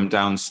prayer room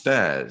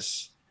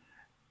downstairs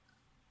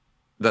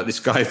that this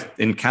guy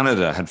in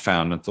Canada had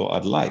found and thought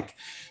I'd like.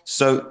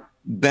 So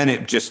then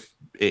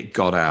it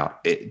got out.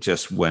 It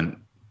just went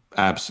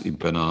absolutely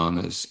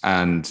bananas.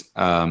 And,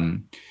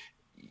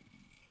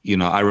 you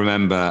know, I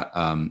remember,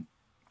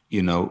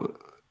 you know,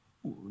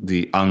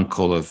 the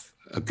uncle of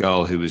a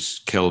girl who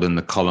was killed in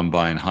the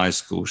Columbine high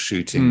school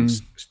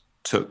shootings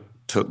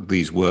took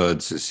these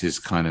words as his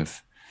kind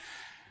of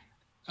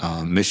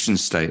mission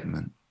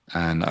statement.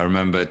 And I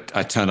remember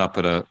I turned up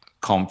at a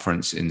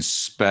conference in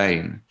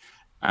Spain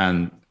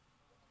and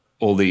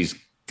all these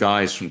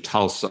guys from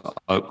Tulsa,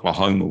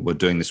 Oklahoma were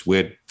doing this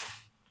weird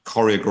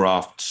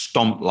choreographed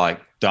stomp-like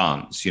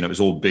dance. You know, it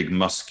was all big,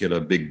 muscular,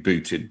 big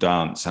booted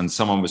dance. And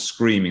someone was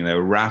screaming. They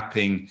were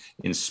rapping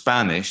in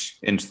Spanish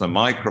into the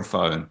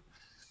microphone.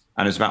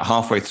 And it was about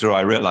halfway through,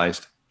 I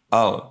realized,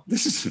 oh,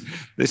 this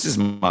is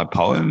my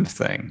poem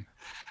thing.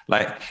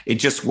 Like, it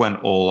just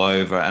went all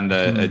over. And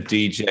a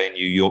DJ in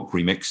New York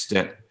remixed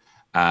it.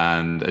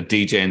 And a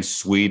DJ in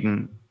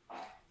Sweden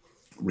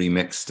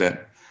remixed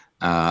it.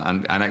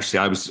 And actually,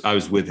 I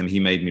was with him. He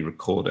made me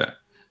record it.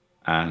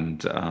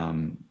 And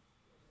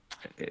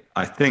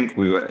I think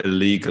we were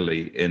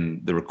illegally in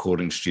the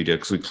recording studio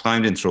because we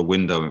climbed in through a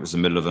window and it was the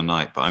middle of the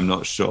night, but I'm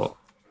not sure.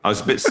 I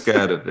was a bit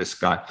scared of this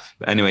guy.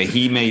 But anyway,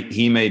 he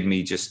made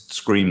me just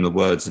scream the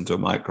words into a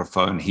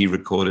microphone. He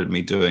recorded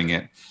me doing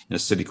it in a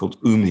city called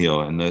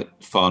Umeå in the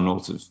far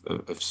north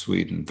of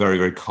Sweden, very,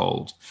 very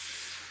cold.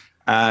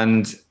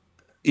 And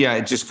yeah,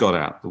 it just got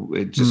out.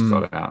 It just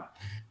got out.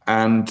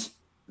 And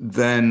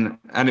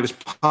it was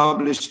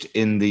published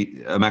in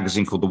a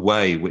magazine called The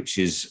Way, which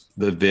is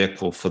the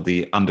vehicle for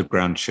the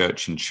underground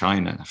church in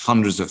China.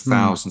 Hundreds of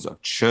thousands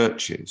of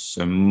churches,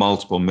 so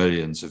multiple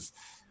millions of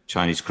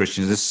Chinese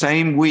Christians. The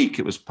same week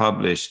it was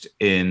published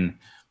in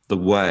The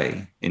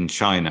Way in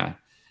China,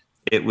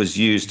 it was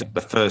used at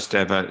the first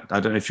ever, I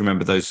don't know if you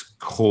remember those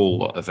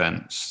call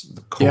events.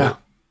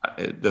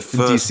 The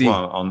first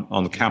one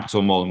on the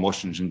Capitol Mall in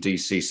Washington,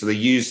 D.C. So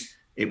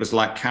it was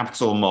like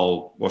Capitol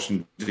Mall,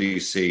 Washington,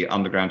 D.C.,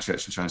 underground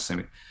church in China.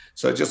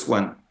 So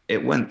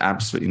it went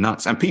absolutely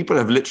nuts. And people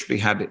have literally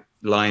had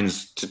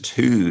lines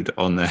tattooed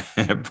on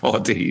their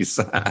bodies.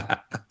 And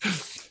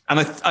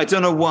I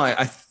don't know why.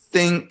 I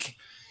think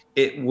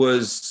it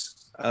was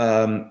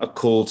a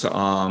call to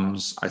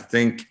arms. I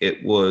think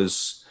it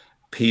was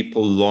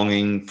people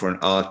longing for an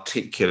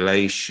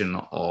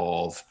articulation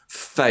of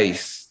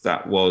faith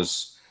that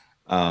was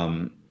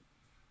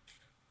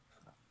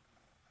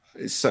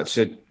such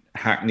a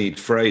hackneyed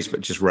phrase,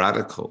 but just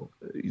radical.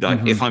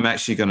 Like, if I'm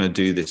actually going to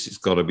do this, it's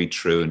got to be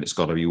true and it's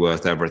got to be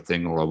worth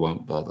everything, or I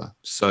won't bother.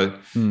 So,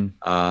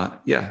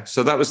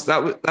 so that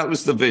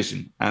was the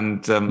vision.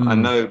 And I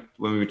know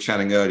when we were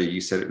chatting earlier, you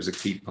said it was a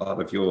key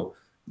part of your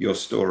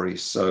story.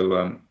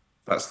 So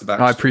that's the backstory.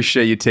 I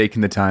appreciate you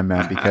taking the time,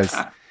 man, because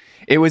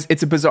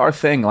it's a bizarre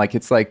thing. Like,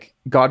 it's like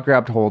God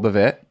grabbed hold of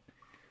it.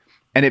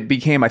 And it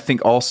became, I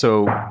think,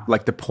 also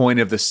like the point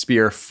of the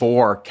spear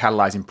for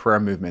catalyzing prayer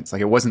movements.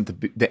 Like, it wasn't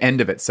the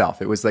end of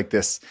itself. It was like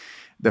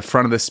the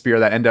front of the spear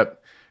that ended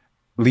up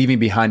leaving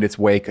behind its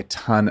wake a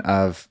ton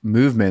of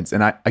movements.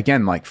 And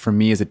again, like for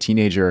me as a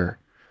teenager,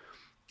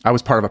 I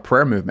was part of a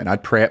prayer movement.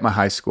 I'd pray at my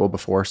high school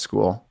before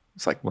school.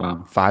 It's like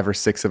 5 or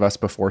 6 of us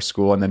before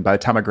school. And then by the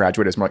time I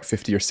graduated, it was more like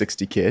 50 or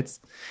 60 kids.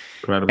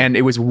 Incredible. And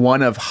it was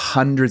one of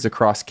hundreds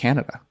across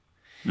Canada.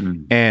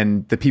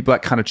 And the people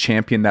that kind of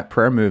championed that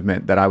prayer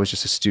movement that I was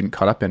just a student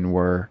caught up in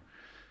were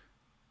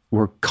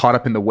caught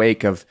up in the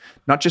wake of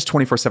not just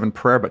 24/7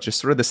 prayer, but just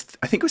sort of this,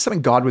 I think it was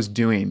something God was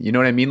doing. You know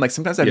what I mean? Like,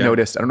 sometimes I've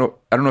noticed, I don't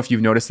know if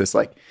you've noticed this,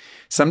 like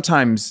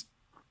sometimes,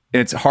 and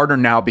it's harder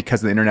now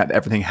because of the internet,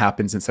 everything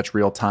happens in such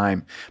real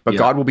time, but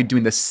God will be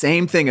doing the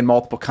same thing in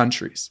multiple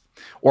countries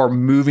or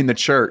moving the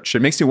church.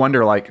 It makes me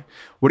wonder, like,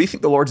 what do you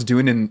think the Lord's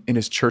doing in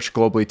his church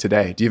globally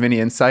today? Do you have any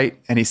insight,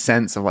 any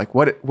sense of like,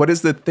 what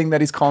is the thing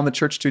that he's calling the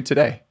church to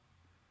today?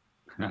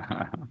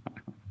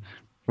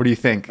 What do you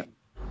think?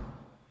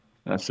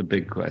 That's a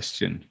big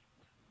question.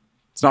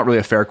 It's not really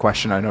a fair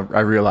question.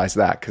 I realize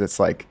that, because it's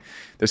like,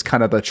 there's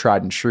kind of the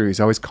tried and true. He's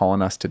always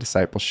calling us to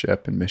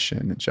discipleship and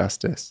mission and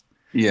justice.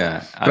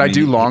 Yeah. But I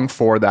do long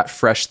for that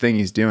fresh thing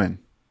he's doing.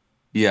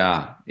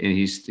 Yeah,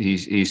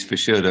 he's for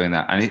sure doing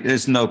that. And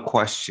there's no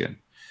question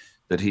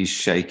that he's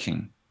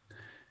shaking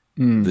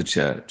the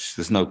church.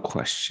 There's no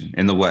question.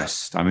 In the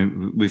West, I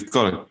mean, we've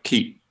got to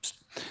keep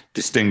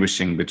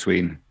distinguishing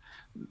between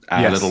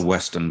our little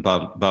Western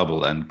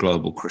bubble and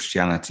global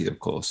Christianity, of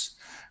course.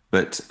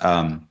 But,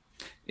 that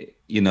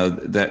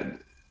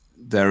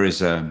there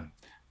is a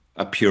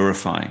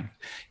purifying.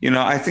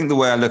 I think the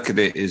way I look at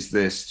it is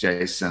this,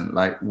 Jason,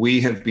 like,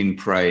 we have been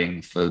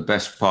praying for the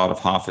best part of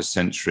half a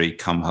century,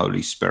 come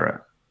Holy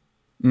Spirit.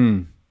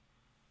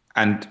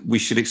 And we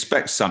should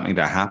expect something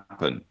to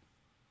happen.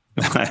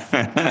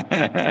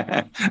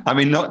 I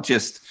mean, not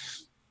just,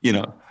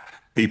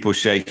 people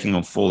shaking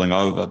and falling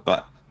over,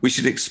 but we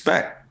should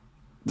expect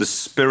the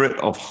Spirit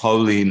of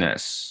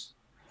holiness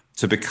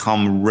to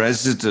become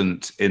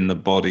resident in the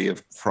body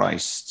of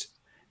Christ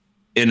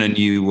in a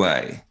new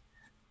way.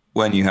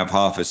 When you have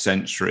half a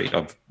century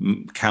of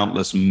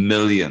countless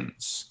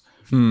millions,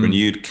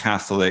 renewed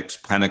Catholics,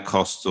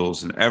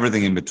 Pentecostals, and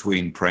everything in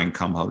between praying,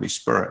 come Holy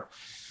Spirit.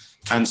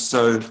 And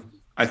so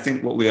I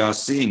think what we are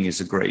seeing is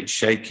a great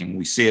shaking.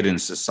 We see it in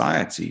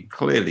society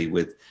clearly,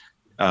 with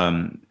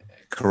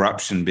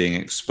corruption being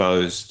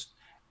exposed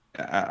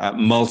at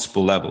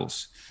multiple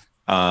levels,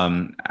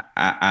 and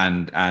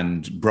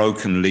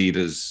broken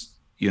leaders,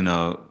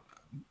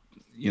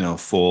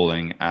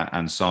 falling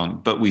and so on.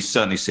 But we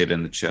certainly see it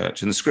in the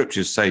church. And the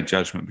scriptures say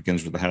judgment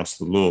begins with the house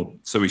of the Lord.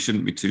 So we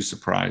shouldn't be too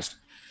surprised.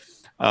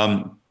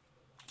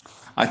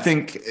 I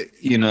think,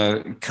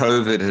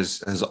 COVID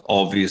has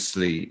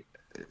obviously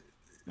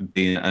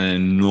been an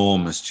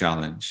enormous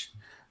challenge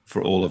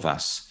for all of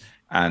us.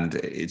 And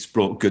it's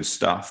brought good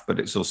stuff, but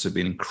it's also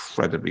been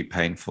incredibly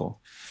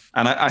painful.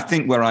 And I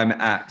think where I'm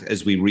at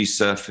as we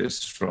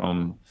resurface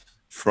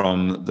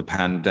from the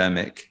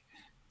pandemic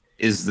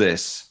is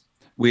this.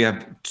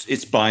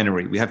 It's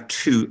binary. We have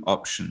two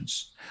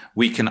options.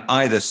 We can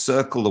either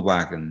circle the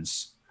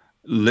wagons,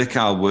 lick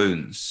our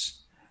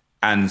wounds,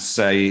 and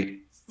say,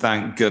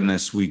 thank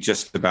goodness we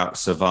just about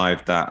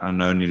survived that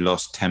and only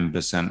lost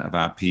 10% of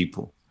our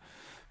people.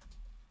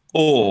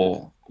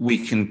 Or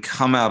we can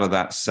come out of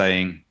that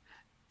saying,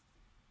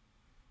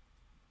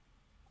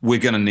 we're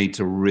going to need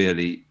to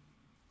really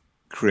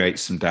create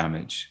some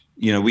damage.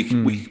 You know,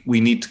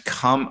 we need to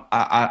come.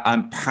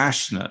 I'm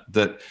passionate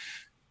that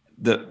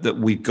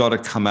we've got to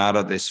come out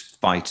of this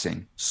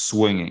fighting,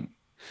 swinging.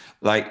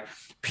 Like,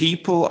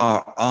 people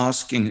are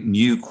asking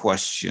new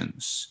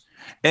questions.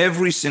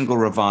 Every single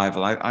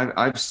revival,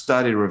 I've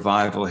studied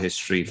revival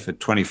history for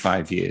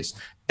 25 years.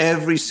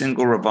 Every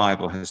single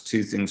revival has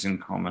two things in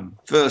common.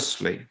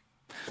 Firstly,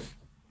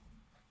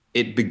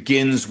 it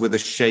begins with a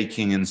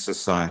shaking in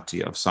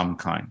society of some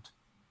kind.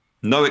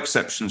 No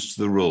exceptions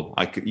to the rule.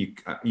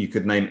 You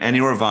could name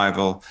any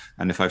revival,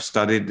 and if I've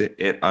studied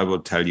it, I will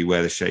tell you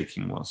where the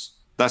shaking was.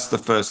 That's the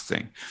first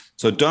thing.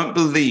 So don't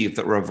believe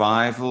that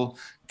revival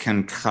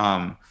can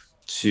come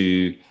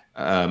to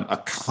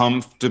a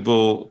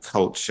comfortable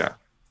culture.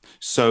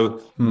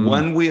 So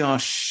when we are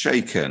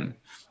shaken,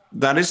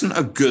 that isn't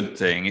a good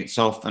thing. It's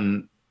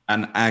often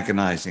an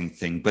agonizing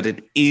thing, but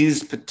it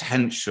is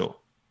potential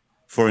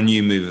for a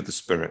new move of the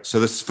Spirit. So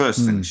this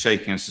first thing,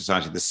 shaking in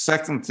society. The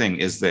second thing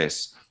is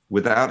this: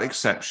 without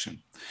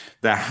exception,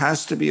 there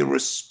has to be a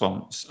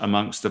response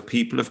amongst the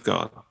people of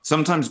God,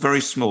 sometimes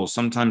very small,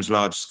 sometimes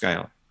large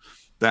scale.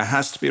 There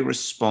has to be a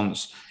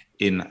response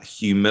in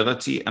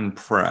humility and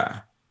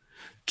prayer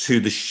to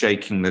the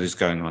shaking that is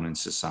going on in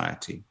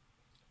society.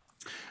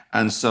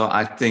 And so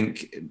I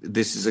think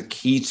this is a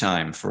key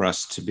time for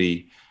us to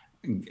be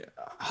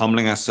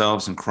humbling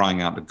ourselves and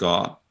crying out to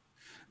God.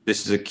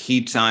 This is a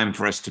key time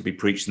for us to be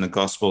preaching the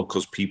gospel,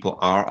 because people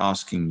are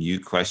asking new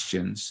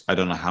questions. I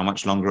don't know how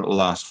much longer it will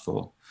last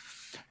for.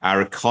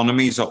 Our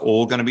economies are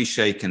all going to be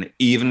shaken,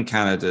 even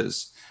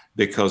Canada's,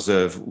 because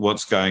of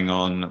what's going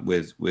on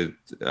with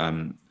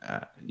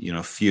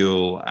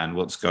fuel and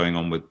what's going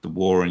on with the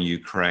war in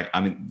Ukraine.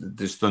 I mean,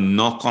 there's the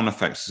knock-on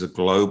effects as a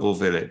global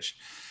village.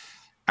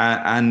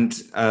 And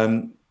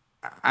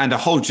a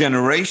whole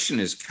generation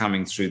is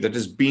coming through that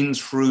has been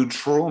through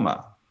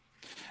trauma.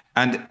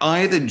 And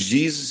either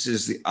Jesus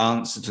is the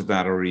answer to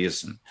that or he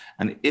isn't.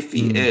 And if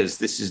he is,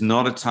 this is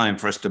not a time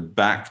for us to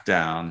back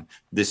down.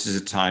 This is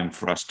a time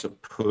for us to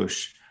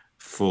push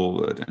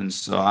forward. And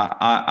so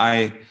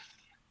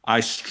I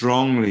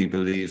strongly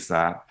believe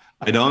that.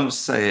 I don't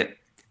say it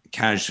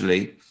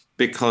casually,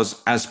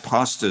 because as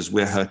pastors,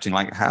 we're hurting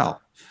like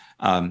hell.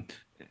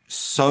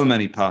 So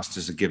many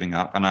pastors are giving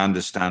up, and I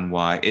understand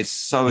why. It's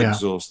so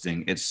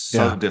exhausting. It's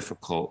so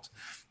difficult.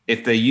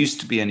 If there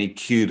used to be any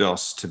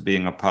kudos to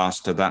being a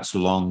pastor, that's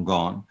long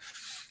gone.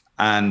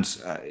 And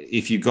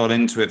if you got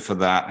into it for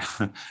that,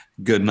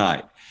 good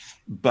night.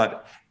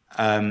 But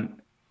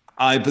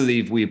I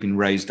believe we've been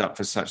raised up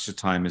for such a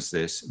time as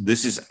this.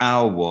 This is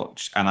our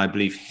watch, and I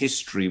believe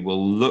history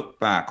will look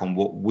back on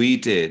what we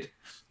did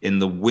in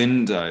the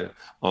window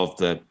of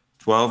the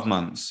 12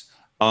 months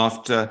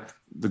after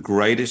the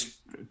greatest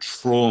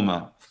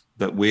trauma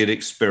that we had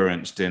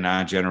experienced in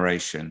our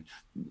generation.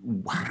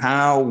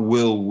 How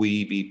will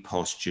we be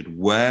postured?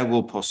 Where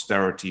will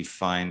posterity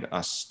find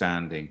us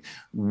standing?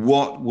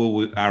 What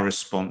will our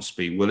response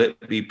be? Will it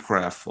be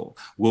prayerful?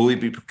 Will we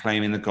be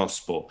proclaiming the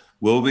gospel?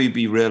 Will we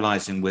be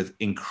realizing with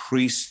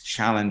increased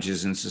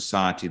challenges in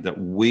society that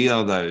we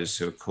are those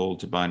who are called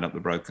to bind up the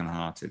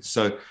brokenhearted?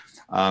 So,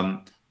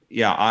 I'm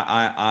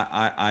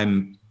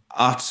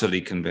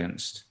utterly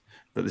convinced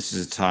that this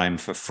is a time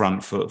for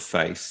front foot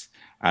faith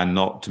and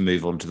not to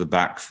move on to the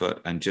back foot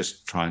and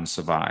just try and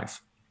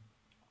survive.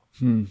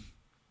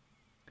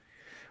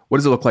 What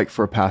does it look like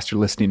for a pastor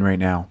listening right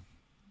now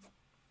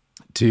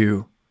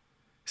to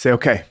say,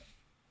 okay,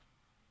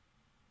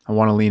 I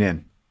want to lean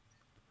in.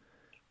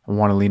 I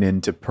want to lean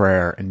into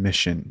prayer and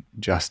mission,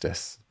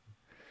 justice.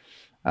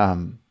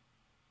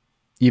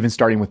 Even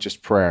starting with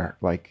just prayer,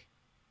 like,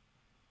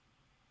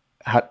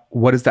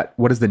 what is that?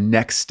 What is the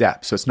next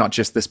step? So it's not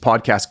just this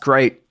podcast.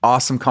 Great,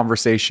 awesome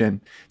conversation.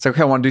 It's like,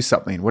 okay, I want to do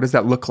something. What does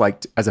that look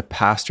like as a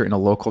pastor in a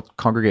local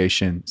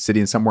congregation,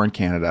 sitting somewhere in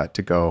Canada,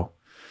 to go,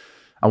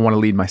 I want to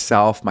lead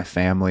myself, my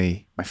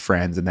family, my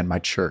friends, and then my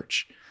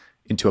church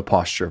into a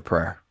posture of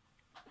prayer?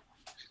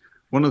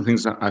 One of the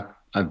things that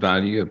I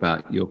value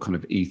about your kind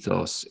of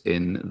ethos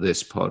in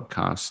this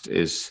podcast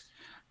is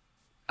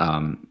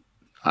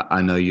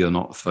I know you're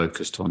not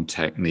focused on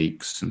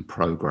techniques and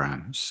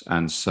programs.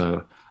 And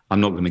so I'm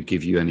not going to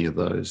give you any of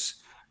those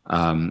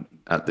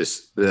at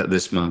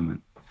this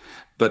moment.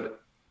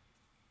 But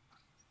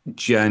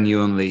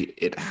genuinely,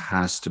 it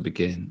has to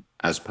begin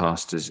as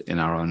pastors in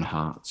our own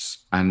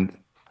hearts. And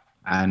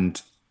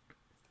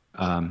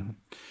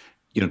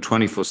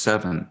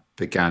 24/7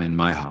 began in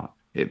my heart.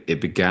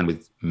 It began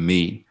with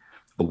me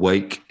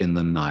awake in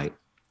the night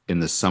in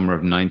the summer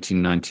of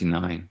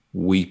 1999,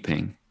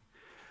 weeping,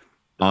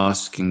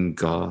 asking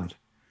God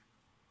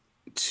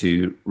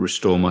to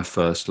restore my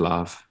first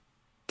love,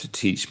 to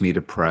teach me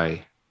to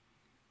pray,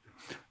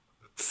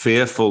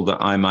 fearful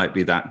that I might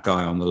be that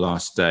guy on the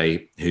last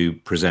day who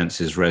presents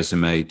his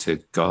resume to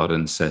God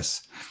and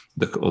says,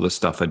 look at all the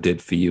stuff I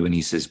did for you. And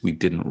he says, we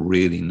didn't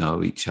really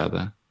know each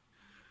other.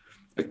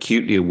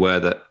 Acutely aware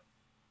that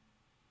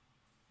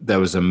there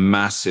was a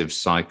massive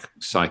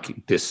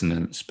psychic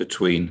dissonance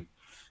between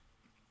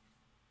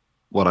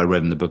what I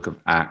read in the book of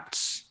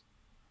Acts,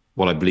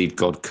 what I believed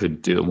God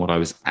could do, and what I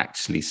was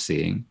actually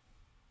seeing.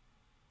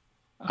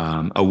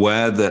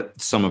 Aware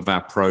that some of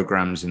our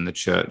programs in the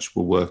church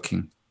were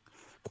working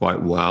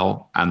quite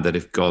well, and that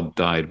if God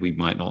died, we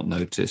might not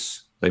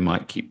notice. They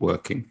might keep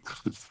working.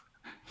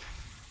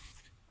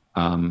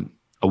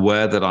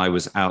 Aware that I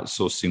was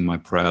outsourcing my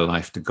prayer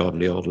life to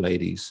godly old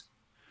ladies.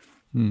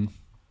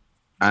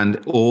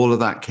 And all of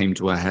that came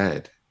to a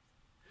head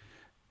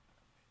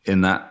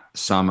in that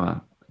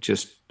summer.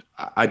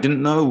 I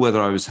didn't know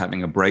whether I was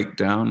having a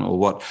breakdown or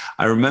what.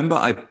 I remember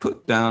I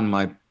put down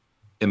my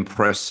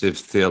impressive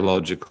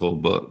theological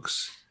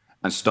books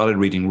and started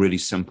reading really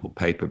simple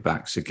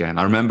paperbacks again.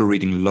 I remember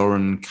reading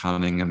Lauren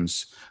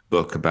Cunningham's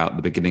book about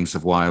the beginnings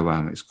of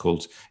YWAM. It's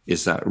called,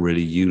 Is That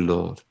Really You,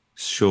 Lord?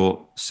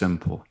 Short,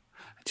 simple,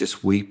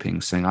 just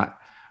weeping, saying,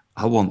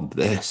 I want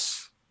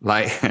this.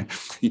 Like,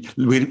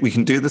 we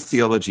can do the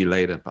theology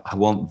later, but I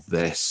want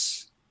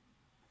this.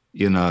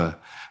 You know,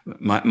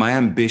 my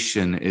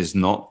ambition is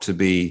not to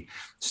be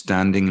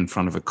standing in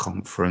front of a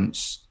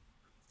conference.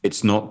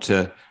 It's not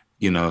to,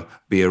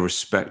 be a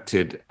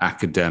respected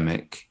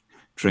academic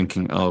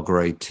drinking Earl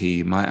Grey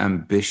tea. My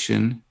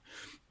ambition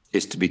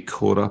is to be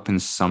caught up in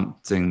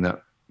something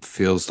that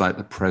feels like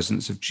the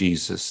presence of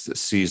Jesus, that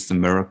sees the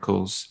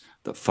miracles,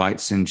 that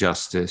fights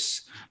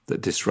injustice, that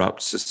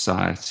disrupts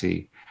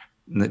society,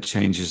 and that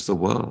changes the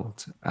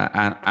world.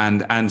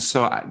 And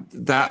so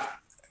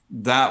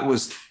that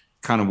was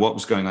kind of what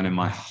was going on in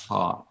my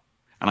heart.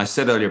 And I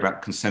said earlier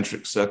about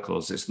concentric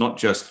circles. It's not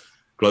just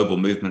global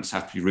movements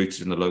have to be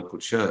rooted in the local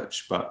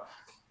church, but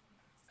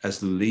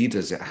as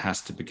leaders, it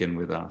has to begin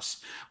with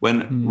us.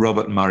 When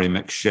Robert Murray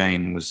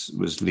McCheyne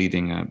was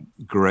leading a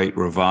great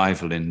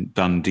revival in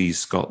Dundee,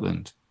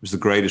 Scotland, it was the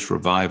greatest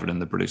revival in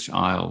the British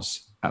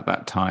Isles at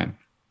that time.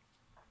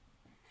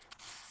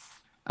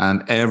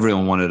 And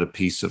everyone wanted a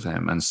piece of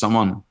him. And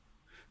someone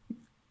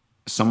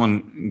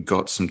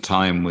got some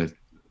time with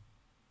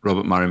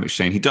Robert Murray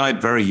McCheyne. He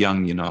died very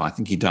young, I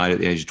think he died at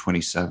the age of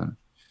 27.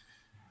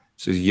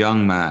 So he's a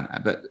young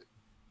man. But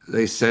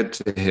they said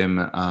to him,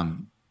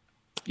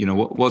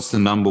 what's the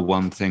number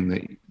one thing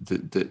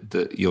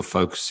that you're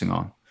focusing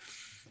on?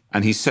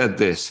 And he said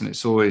this, and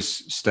it's always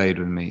stayed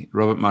with me.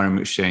 Robert Murray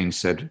McCheyne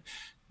said,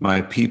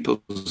 my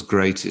people's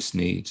greatest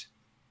need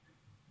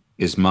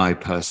is my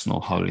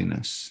personal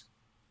holiness.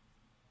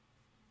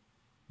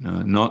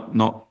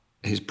 Not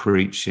his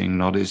preaching,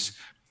 not his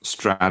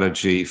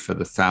strategy for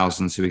the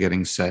thousands who are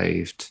getting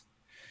saved.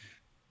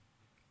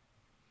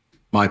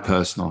 My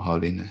personal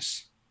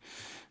holiness.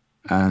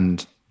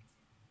 And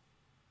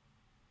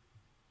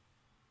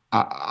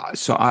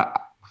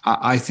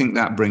I think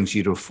that brings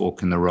you to a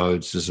fork in the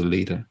roads as a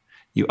leader.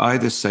 You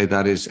either say,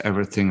 that is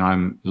everything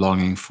I'm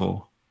longing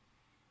for.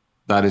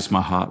 That is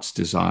my heart's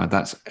desire.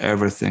 That's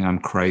everything I'm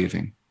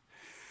craving.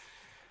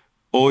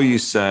 Or you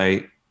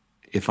say,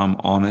 if I'm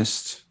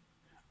honest,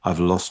 I've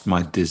lost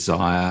my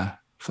desire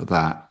for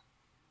that.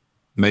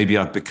 Maybe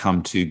I've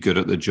become too good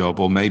at the job,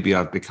 or maybe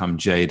I've become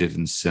jaded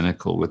and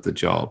cynical with the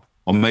job,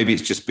 or maybe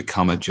it's just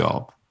become a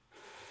job.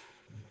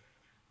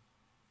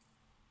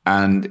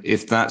 And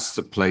if that's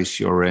the place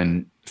you're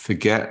in,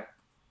 forget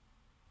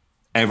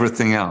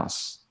everything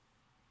else.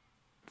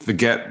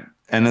 Forget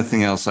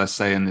anything else I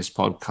say in this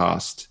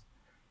podcast.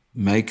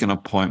 Make an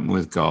appointment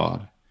with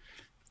God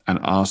and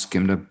ask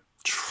him to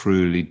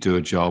truly do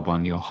a job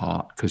on your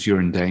heart, because you're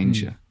in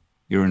danger.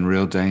 You're in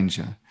real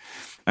danger.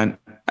 And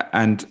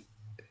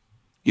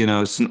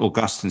St.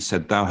 Augustine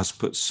said, thou hast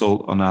put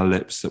salt on our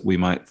lips that we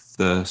might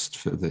thirst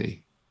for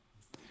thee.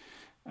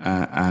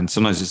 And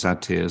sometimes it's our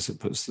tears that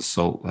puts the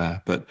salt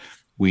there, but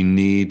we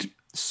need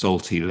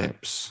salty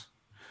lips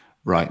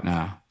right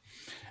now.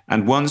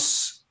 And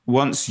once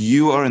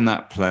you are in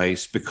that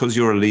place, because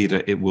you're a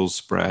leader, it will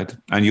spread,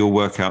 and you'll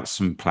work out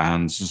some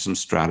plans and some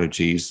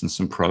strategies and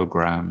some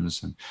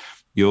programs, and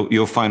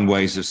you'll find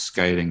ways of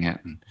scaling it.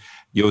 And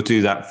you'll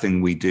do that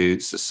thing we do.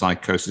 It's the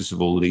psychosis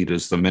of all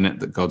leaders. The minute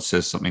that God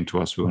says something to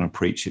us, we want to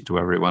preach it to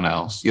everyone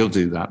else. You'll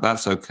do that.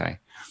 That's okay.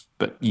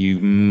 But you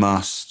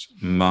must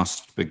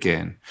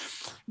begin.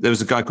 There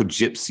was a guy called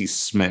Gypsy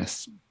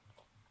Smith,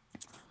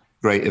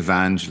 great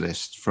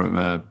evangelist from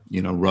a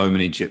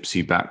Romany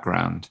gypsy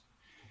background.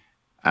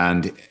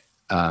 And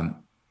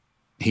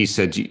he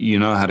said, you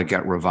know how to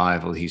get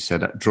revival. He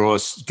said,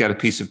 get a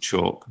piece of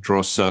chalk,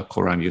 draw a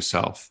circle around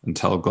yourself and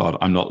tell God,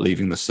 I'm not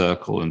leaving the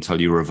circle until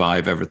you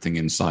revive everything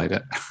inside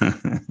it.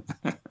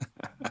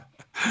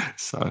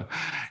 So,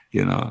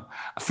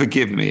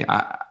 forgive me.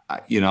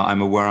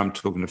 I'm aware I'm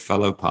talking to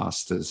fellow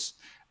pastors,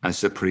 and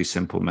it's a pretty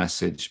simple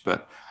message,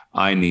 but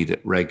I need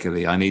it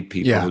regularly. I need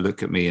people who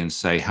look at me and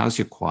say, how's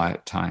your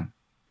quiet time?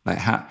 Like,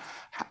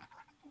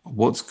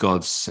 what's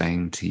God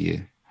saying to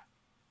you?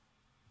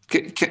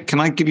 Can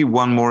I give you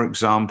one more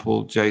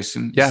example,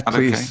 Jason? Yeah,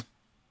 please. Okay?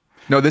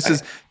 No, this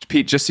is,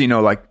 Pete, just so you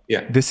know,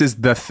 this is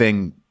the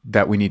thing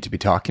that we need to be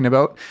talking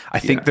about. I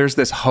think there's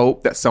this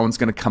hope that someone's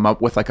going to come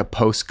up with like a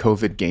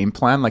post-COVID game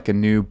plan, like a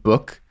new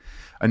book,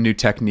 a new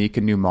technique,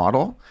 a new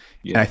model.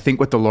 Yeah. And I think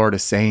what the Lord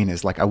is saying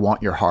is like, I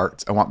want your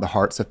hearts. I want the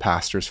hearts of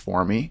pastors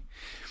for me.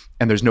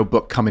 And there's no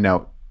book coming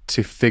out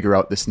to figure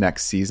out this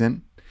next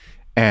season.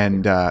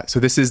 And so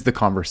this is the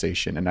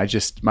conversation. And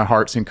my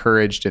heart's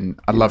encouraged, and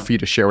I'd love for you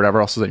to share whatever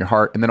else is on your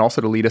heart. And then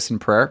also to lead us in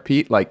prayer,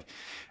 Pete.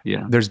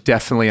 There's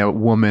definitely a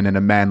woman and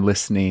a man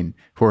listening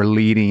who are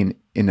leading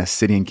in a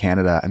city in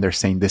Canada, and they're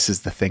saying, this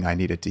is the thing I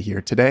needed to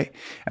hear today.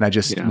 And I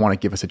just want to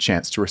give us a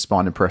chance to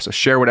respond in prayer. So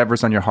share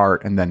whatever's on your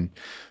heart and then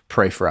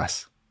pray for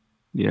us.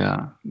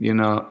 Yeah.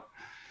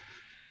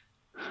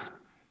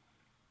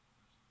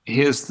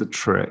 Here's the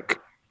trick.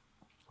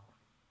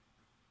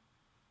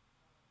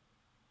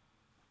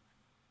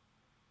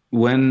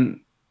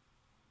 When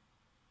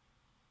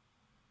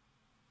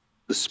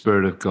the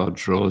Spirit of God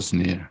draws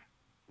near,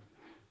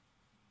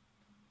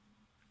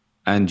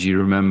 and you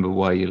remember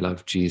why you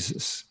love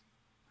Jesus,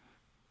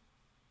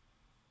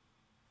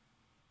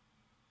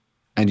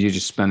 and you're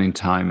just spending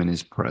time in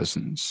his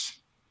presence,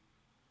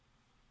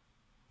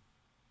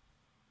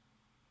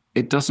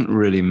 it doesn't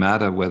really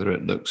matter whether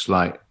it looks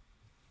like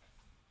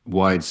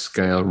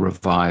wide-scale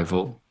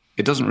revival.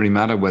 It doesn't really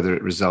matter whether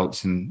it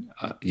results in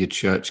your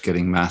church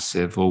getting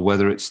massive or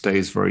whether it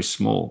stays very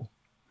small.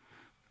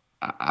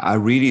 I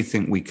really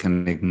think we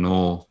can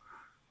ignore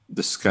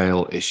the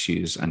scale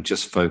issues and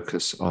just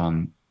focus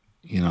on,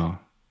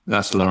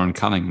 that's Loren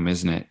Cunningham,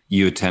 isn't it?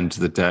 You attend to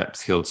the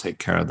depth, he'll take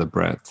care of the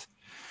breadth.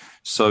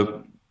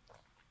 So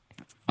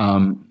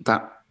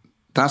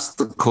that's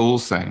the cool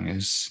thing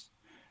is,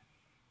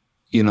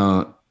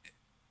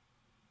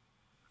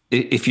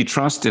 if you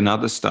trust in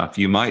other stuff,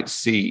 you might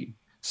see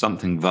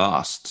something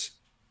vast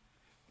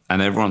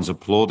and everyone's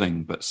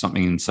applauding, but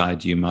something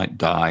inside you might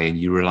die and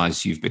you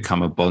realize you've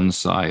become a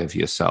bonsai of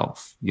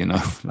yourself,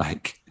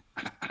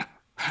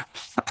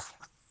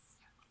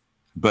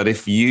 But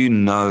if you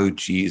know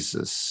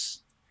Jesus,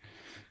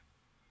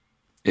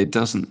 it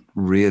doesn't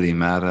really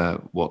matter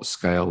what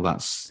scale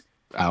that's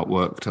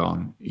outworked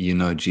on. You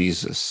know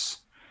Jesus.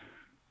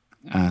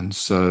 And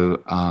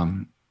so,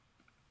 I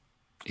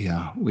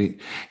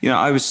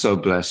was so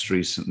blessed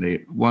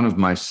recently. One of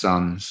my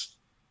sons,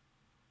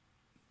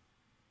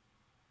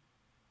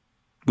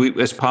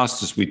 as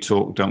pastors, we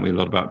talk, don't we, a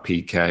lot about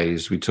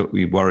PKs.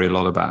 We worry a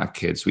lot about our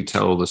kids. We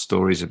tell all the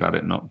stories about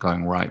it not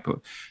going right. But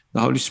the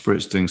Holy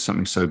Spirit's doing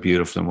something so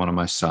beautiful in one of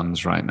my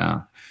sons right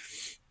now.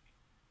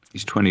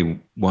 He's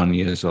 21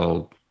 years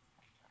old.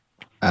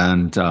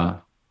 And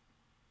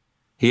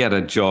he had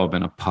a job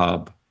in a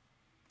pub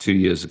 2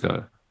 years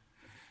ago.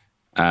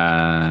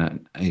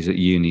 He's at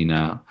uni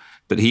now.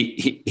 But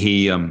he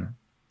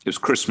it was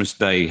Christmas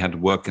Day. He had to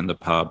work in the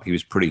pub. He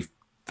was pretty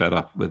fed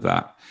up with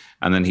that.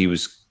 And then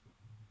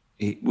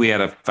we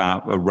had a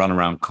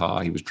runaround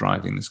car. He was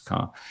driving this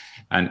car,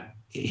 and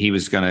he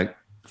was going to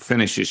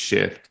finish his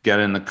shift, get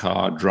in the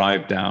car,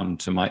 drive down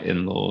to my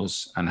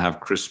in-laws and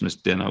have Christmas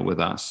dinner with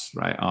us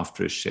right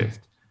after his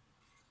shift.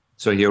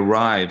 So he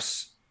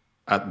arrives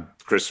at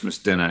Christmas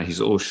dinner.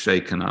 He's all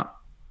shaken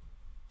up.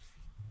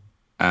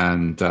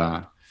 And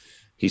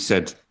he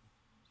said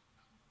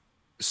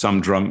some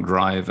drunk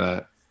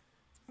driver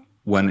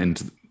went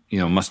into,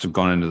 must have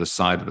gone into the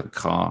side of the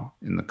car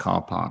in the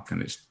car park,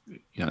 and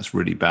it's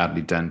really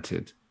badly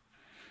dented.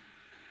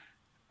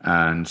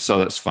 And so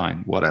that's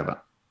fine,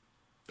 whatever.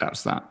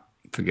 That's that.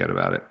 Forget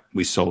about it.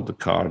 We sold the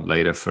car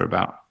later for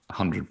about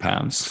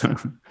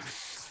 £100.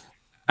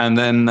 And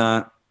then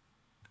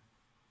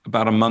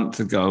about a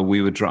month ago,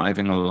 we were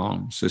driving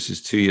along. So this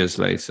is 2 years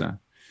later.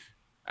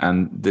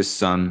 And this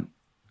son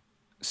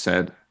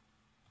said,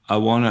 I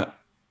want to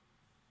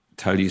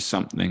tell you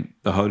something.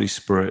 The Holy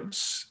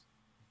Spirit's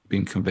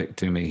been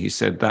convicting me. He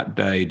said, that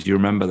day, do you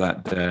remember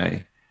that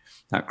day,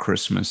 that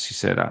Christmas? He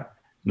said,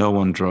 no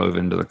one drove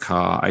into the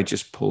car. I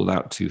just pulled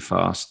out too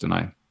fast and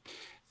I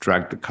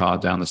dragged the car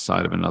down the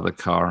side of another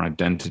car and I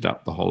dented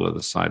up the whole of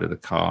the side of the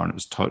car, and it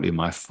was totally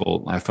my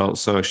fault. I felt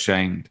so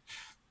ashamed.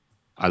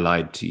 I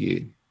lied to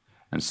you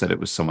and said it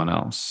was someone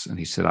else. And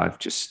he said, I'm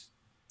just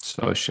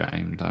so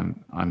ashamed.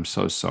 I'm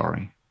so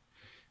sorry.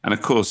 And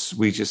of course,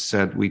 we just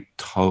said, we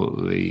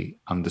totally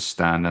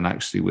understand. And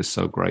actually, we're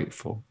so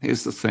grateful.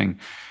 Here's the thing.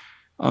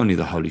 Only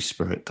the Holy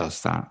Spirit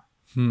does that.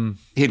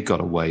 He'd got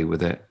away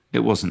with it. It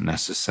wasn't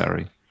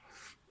necessary.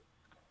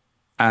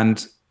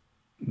 And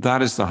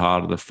that is the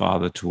heart of the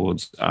Father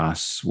towards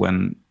us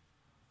when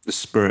the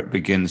Spirit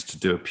begins to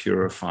do a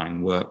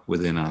purifying work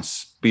within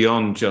us,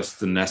 beyond just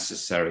the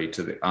necessary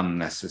to the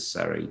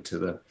unnecessary, to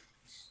the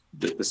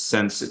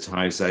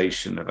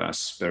sensitization of our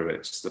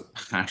spirits, the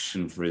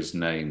passion for his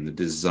name, the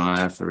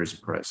desire for his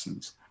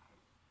presence.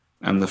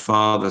 And the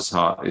Father's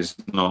heart is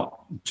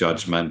not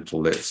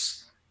judgmental.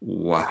 It's,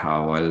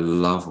 wow, I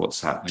love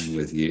what's happening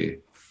with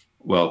you.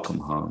 Welcome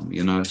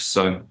home,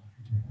 So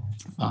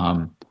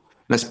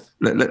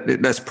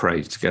let's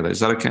pray together. Is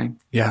that okay?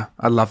 Yeah,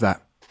 I love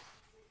that.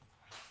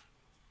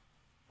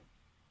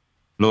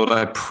 Lord,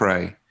 I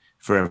pray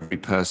for every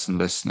person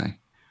listening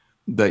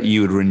that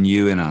you would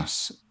renew in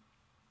us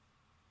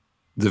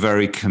the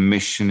very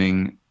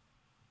commissioning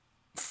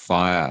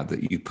fire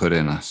that you put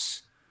in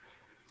us.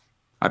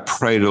 I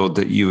pray, Lord,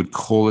 that you would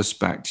call us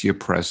back to your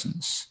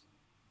presence,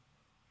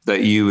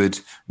 that you would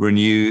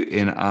renew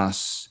in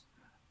us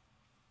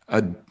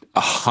a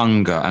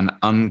hunger, an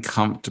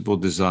uncomfortable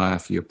desire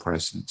for your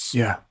presence.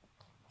 Yeah.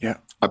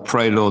 I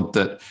pray, Lord,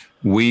 that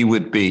we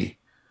would be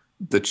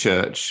the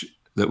church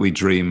that we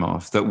dream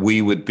of, that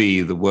we would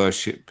be the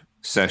worship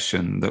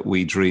session that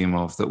we dream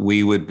of, that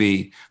we would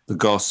be the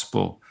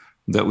gospel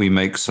that we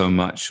make so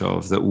much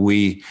of, that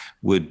we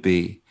would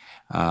be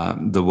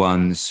the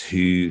ones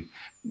who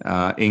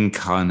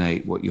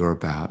incarnate what you're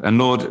about. And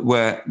Lord,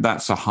 where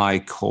that's a high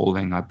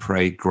calling, I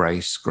pray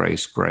grace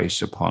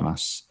upon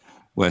us,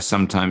 where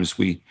sometimes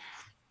we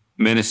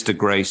minister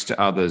grace to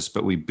others,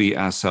 but we beat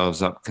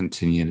ourselves up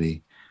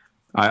continually.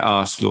 I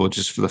ask, Lord,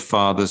 just for the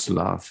Father's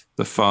love,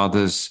 the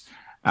Father's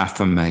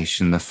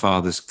affirmation, the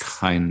Father's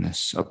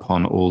kindness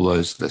upon all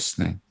those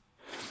listening.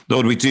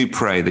 Lord, we do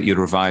pray that you'd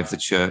revive the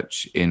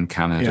church in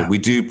Canada. Yeah. We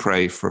do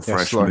pray for a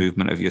fresh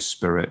movement of your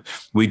Spirit.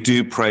 We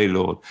do pray,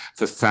 Lord,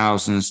 for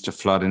thousands to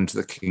flood into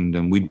the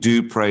kingdom. We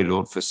do pray,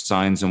 Lord, for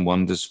signs and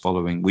wonders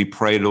following. We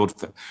pray, Lord,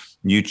 for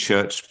new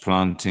church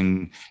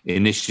planting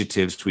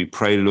initiatives. We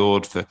pray,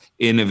 Lord, for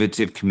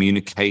innovative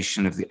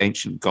communication of the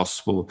ancient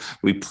gospel.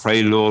 We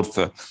pray, Lord,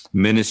 for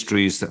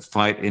ministries that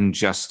fight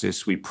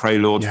injustice. We pray,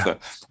 Lord, for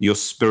your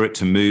Spirit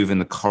to move in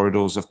the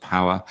corridors of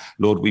power.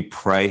 Lord, we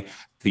pray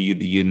for you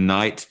to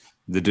unite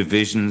the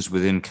divisions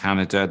within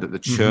Canada, that the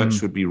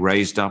church would be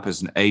raised up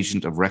as an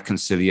agent of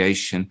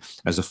reconciliation,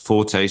 as a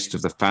foretaste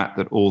of the fact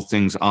that all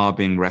things are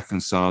being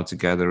reconciled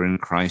together in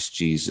Christ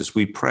Jesus.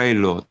 We pray,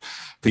 Lord,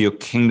 for your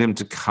kingdom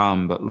to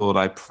come, but Lord,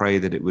 I pray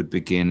that it would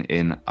begin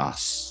in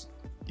us.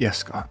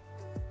 Yes, God.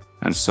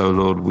 And so,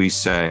 Lord, we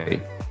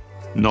say,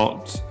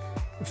 not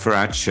for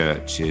our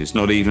churches,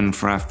 not even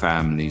for our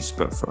families,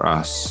 but for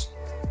us,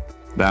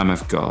 Lamb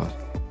of God,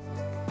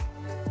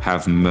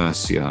 have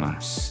mercy on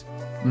us.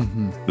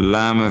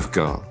 Lamb of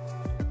God,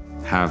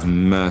 have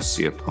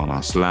mercy upon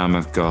us. Lamb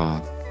of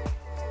God,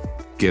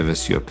 give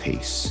us your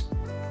peace.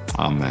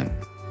 Amen.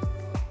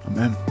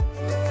 Amen.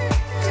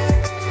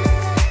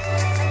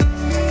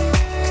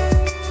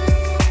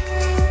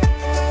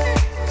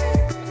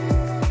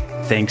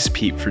 Thanks,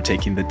 Pete, for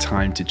taking the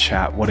time to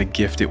chat. What a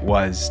gift it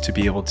was to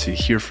be able to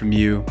hear from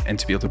you and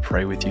to be able to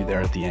pray with you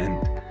there at the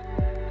end.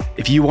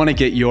 If you want to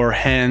get your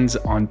hands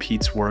on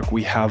Pete's work,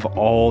 we have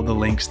all the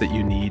links that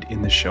you need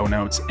in the show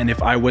notes. And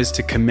if I was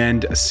to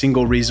commend a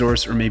single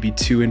resource, or maybe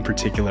two in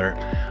particular,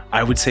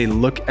 I would say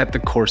look at the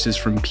courses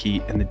from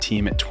Pete and the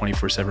team at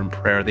 24/7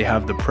 Prayer. They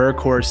have the prayer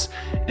course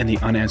and the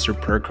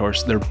unanswered prayer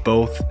course. They're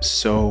both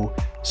so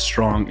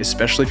strong,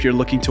 especially if you're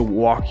looking to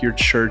walk your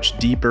church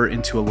deeper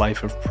into a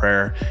life of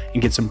prayer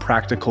and get some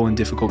practical and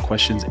difficult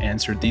questions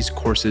answered. These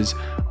courses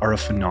are a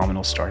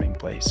phenomenal starting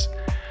place.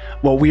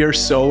 Well, we are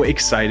so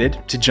excited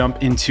to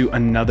jump into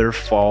another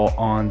fall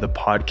on the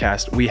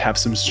podcast. We have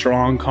some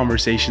strong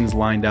conversations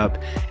lined up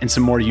and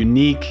some more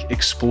unique,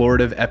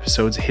 explorative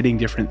episodes hitting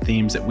different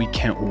themes that we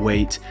can't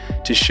wait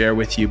to share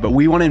with you. But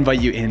we want to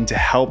invite you in to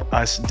help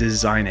us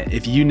design it.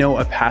 If you know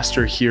a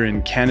pastor here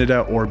in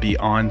Canada or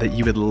beyond that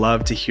you would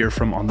love to hear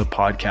from on the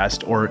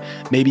podcast, or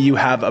maybe you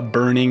have a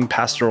burning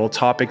pastoral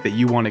topic that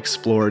you want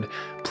explored,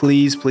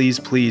 please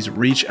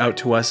reach out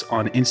to us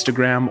on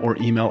Instagram or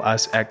email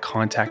us at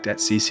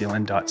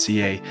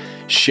contact@ccln.ca.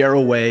 Share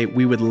away.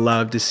 We would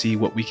love to see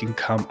what we can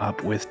come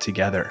up with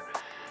together.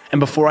 And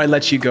before I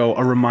let you go,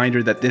 a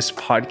reminder that this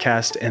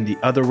podcast and the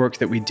other work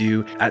that we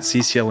do at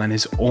CCLN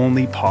is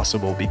only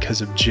possible because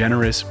of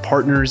generous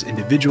partners,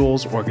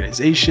 individuals,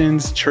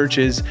 organizations,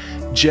 churches,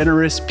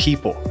 generous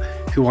people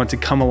who want to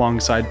come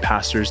alongside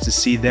pastors to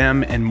see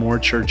them and more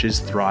churches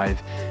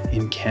thrive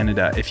in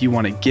Canada. If you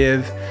want to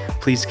give,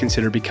 please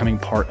consider becoming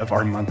part of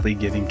our monthly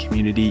giving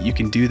community. You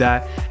can do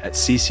that at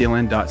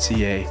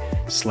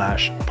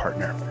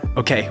ccln.ca/partner.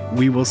 Okay,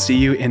 we will see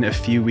you in a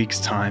few weeks'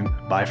 time.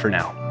 Bye for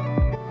now.